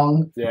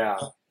wrong. Yeah.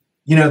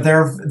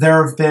 There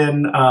have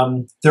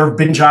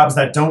been jobs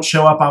that don't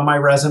show up on my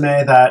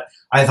resume that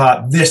I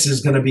thought this is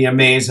going to be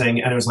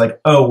amazing, and it was like,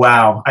 oh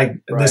wow,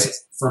 this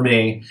is for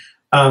me.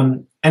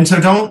 And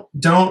so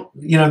don't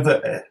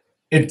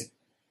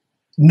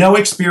no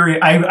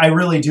experience. I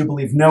really do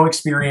believe no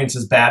experience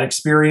is bad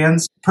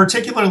experience,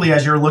 particularly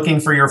as you're looking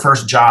for your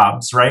first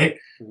jobs, right?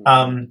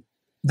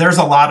 There's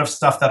a lot of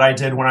stuff that I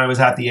did when I was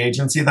at the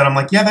agency that I'm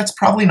like, yeah, that's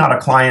probably not a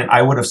client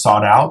I would have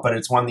sought out, but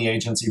it's one the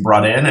agency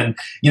brought in. And,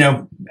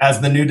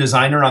 as the new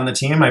designer on the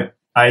team,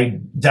 I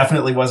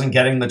definitely wasn't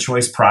getting the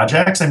choice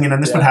projects. I mean,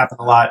 and this would happen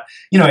a lot,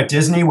 at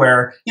Disney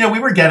where, we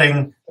were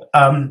getting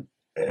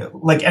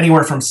like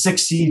anywhere from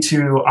 60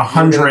 to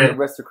 100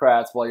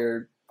 aristocrats while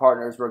your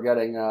partners were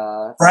getting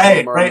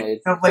right.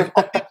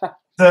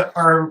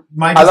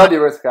 I love the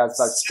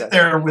aristocrats. Sit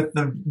there with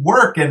the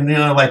work and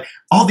like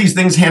all these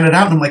things handed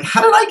out, and I'm like,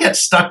 how did I get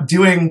stuck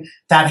doing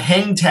that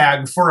hang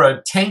tag for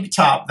a tank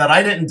top that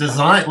I didn't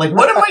design? Like,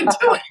 what am I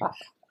doing?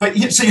 but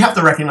so you have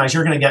to recognize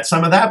you're going to get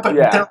some of that, but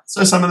Yeah. there are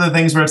also some of the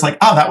things where it's like,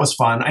 oh, that was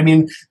fun. I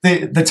mean,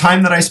 the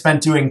time that I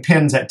spent doing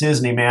pins at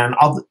Disney, man,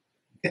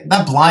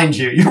 that blinds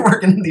you. You're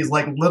working in these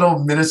like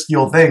little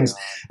minuscule things.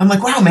 I'm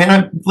like, wow, man,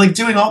 I'm like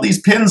doing all these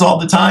pins all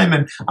the time.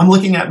 And I'm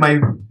looking at my,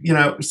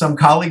 some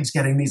colleagues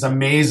getting these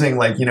amazing,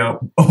 like,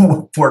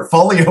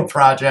 portfolio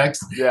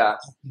projects. Yeah.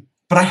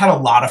 But I had a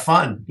lot of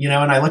fun,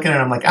 and I look at it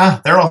and I'm like,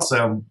 they're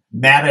also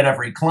mad at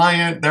every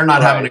client. They're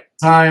not having a good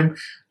time.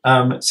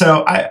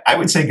 So I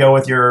would say go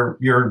with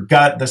your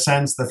gut, the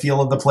sense, the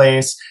feel of the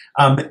place.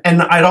 And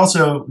I'd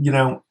also,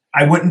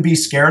 I wouldn't be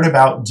scared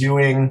about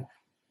doing,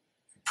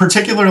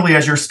 particularly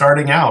as you're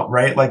starting out,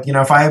 right? Like,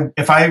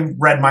 if I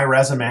read my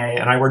resume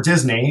and I were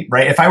Disney,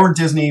 right? If I were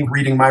Disney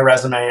reading my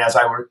resume as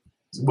I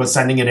was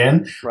sending it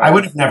in, Right. I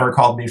would have never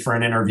called me for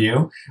an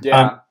interview.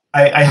 Yeah.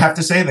 I have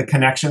to say the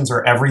connections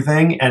are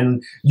everything,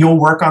 and you'll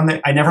work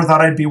on I never thought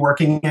I'd be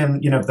working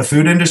in, the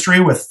food industry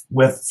with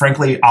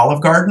frankly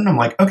Olive Garden. I'm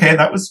like, okay,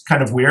 that was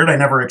kind of weird. I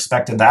never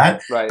expected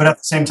that. Right. But at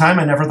the same time,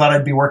 I never thought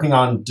I'd be working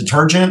on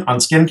detergent, on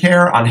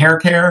skincare, on hair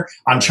care,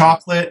 on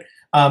chocolate.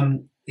 I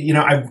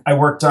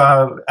worked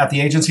at the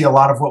agency. A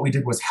lot of what we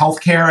did was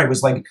healthcare. I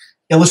was like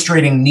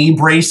illustrating knee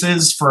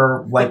braces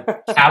for like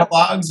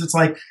catalogs. It's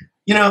like,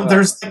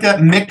 there's like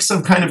that mix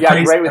of kind of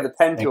crazy. Great with the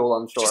pen tool,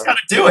 I'm sure. Just got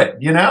to do it,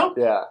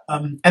 Yeah.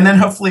 And then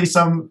hopefully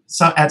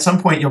at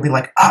some point you'll be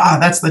like,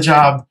 that's the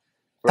job.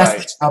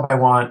 That's the job I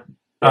want.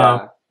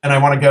 Yeah. And I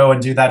want to go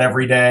and do that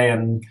every day.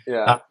 And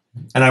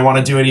and I want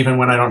to do it even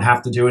when I don't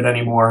have to do it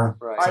anymore.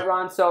 Right. All right,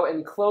 Ron. So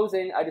in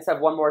closing, I just have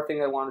one more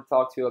thing I want to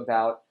talk to you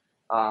about.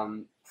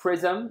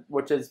 Prism,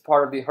 which is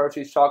part of the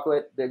Hershey's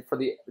chocolate for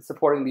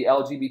supporting the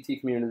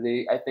LGBT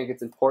community. I think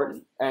it's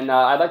important. And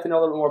I'd like to know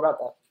a little bit more about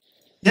that.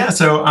 Yeah,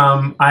 so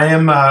I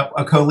am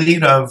a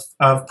co-lead of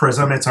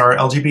PRISM. It's our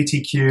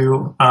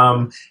LGBTQ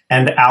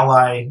and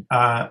ally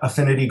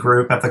affinity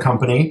group at the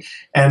company.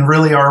 And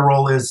really our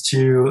role is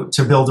to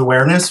build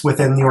awareness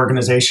within the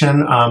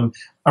organization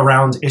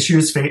around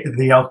issues the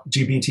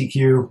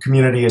LGBTQ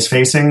community is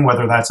facing,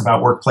 whether that's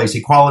about workplace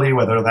equality,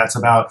 whether that's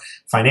about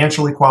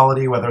financial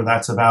equality, whether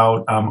that's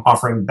about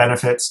offering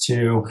benefits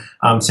to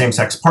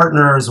same-sex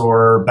partners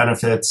or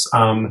benefits,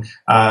 for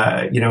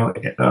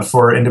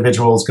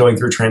individuals going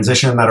through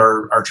transition that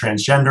are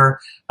transgender.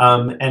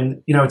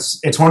 And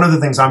it's one of the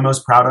things I'm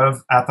most proud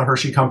of at the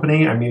Hershey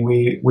Company. I mean,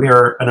 we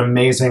are an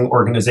amazing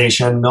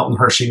organization. Milton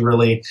Hershey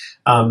really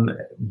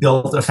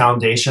built a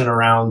foundation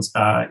around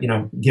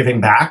giving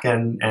back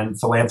and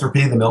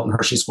philanthropy. The Milton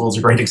Hershey School is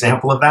a great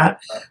example of that.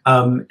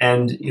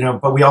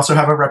 But we also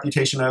have a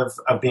reputation of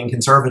being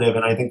conservative,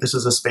 and I think this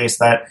is a space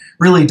that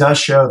really does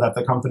show that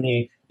the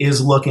company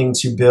is looking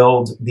to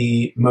build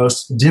the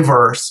most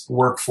diverse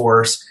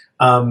workforce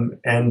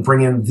and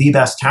bring in the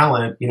best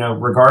talent,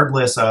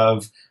 regardless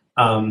of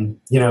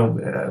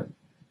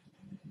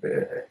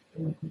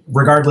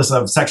regardless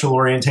of sexual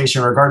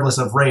orientation, regardless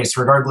of race,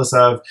 regardless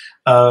of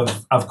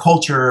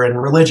culture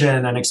and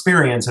religion and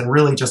experience, and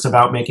really just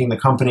about making the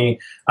company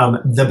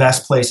the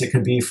best place it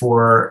could be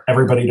for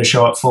everybody to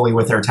show up fully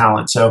with their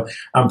talent. So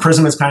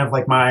Prism is kind of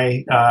like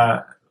my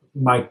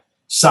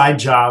side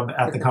job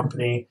at the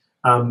company.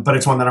 But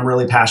it's one that I'm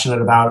really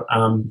passionate about,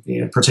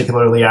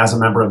 particularly as a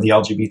member of the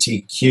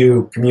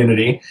LGBTQ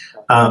community.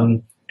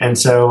 And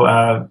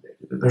so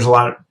there's a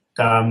lot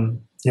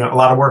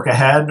of work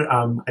ahead.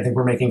 I think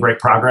we're making great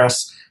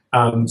progress,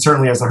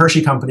 certainly as the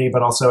Hershey Company,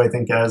 but also I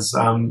think as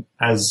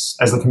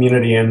the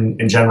community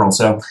in general.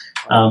 So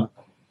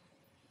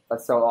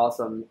that's so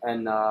awesome,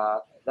 and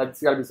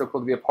that's got to be so cool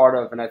to be a part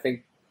of. And I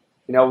think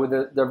with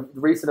the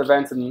recent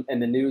events in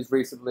the news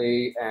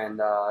recently,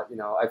 and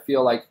I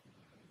feel like.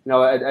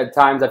 At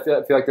times I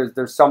feel like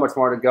there's so much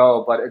more to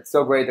go, but it's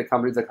so great that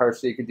companies like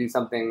Hershey could do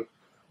something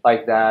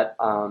like that.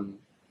 And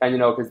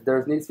because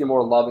there needs to be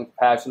more love and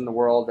compassion in the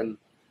world. And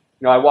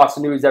I watch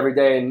the news every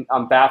day, and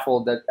I'm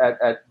baffled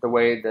at the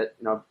way that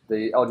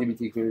the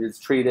LGBT community is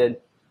treated.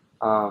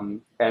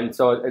 And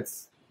so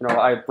it's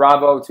I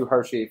bravo to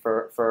Hershey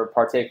for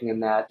partaking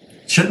in that.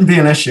 Shouldn't be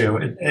an issue.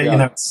 It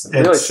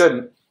really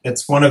shouldn't.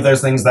 It's one of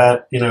those things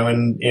that,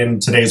 in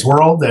today's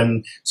world,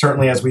 and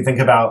certainly as we think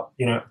about,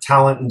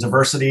 talent and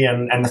diversity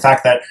and the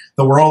fact that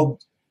the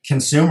world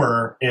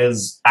consumer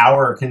is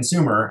our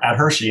consumer at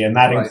Hershey. And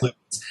that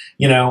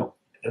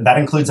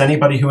includes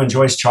anybody who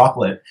enjoys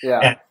chocolate.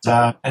 Yeah.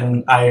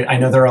 And I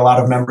know there are a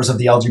lot of members of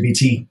the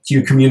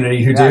LGBTQ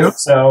community who do.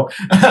 So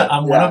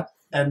I'm one of,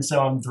 and so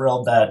I'm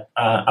thrilled that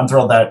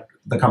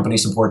the company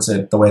supports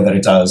it the way that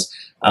it does.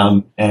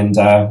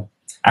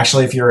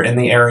 Actually, if you're in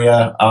the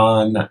area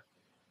on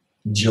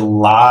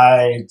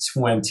July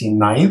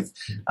 29th.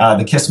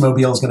 The Kiss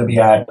Mobile is going to be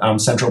at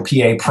Central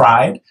PA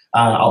Pride.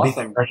 I'll be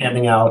there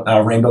handing out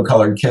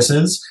rainbow-colored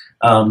kisses.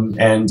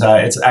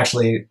 It's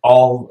actually a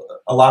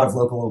lot of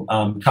local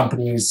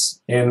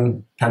companies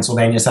in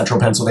Pennsylvania, central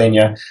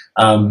Pennsylvania.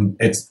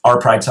 It's our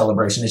Pride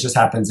celebration. It just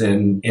happens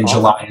in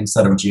July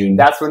instead of June.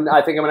 That's when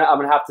I think I'm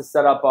gonna have to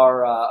set up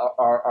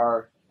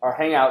our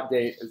hangout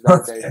date. Is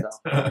that day? So.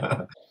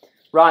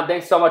 Ron,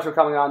 thanks so much for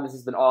coming on. This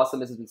has been awesome.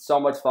 This has been so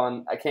much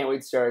fun. I can't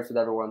wait to share this with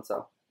everyone.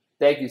 So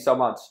thank you so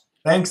much.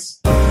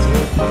 Thanks.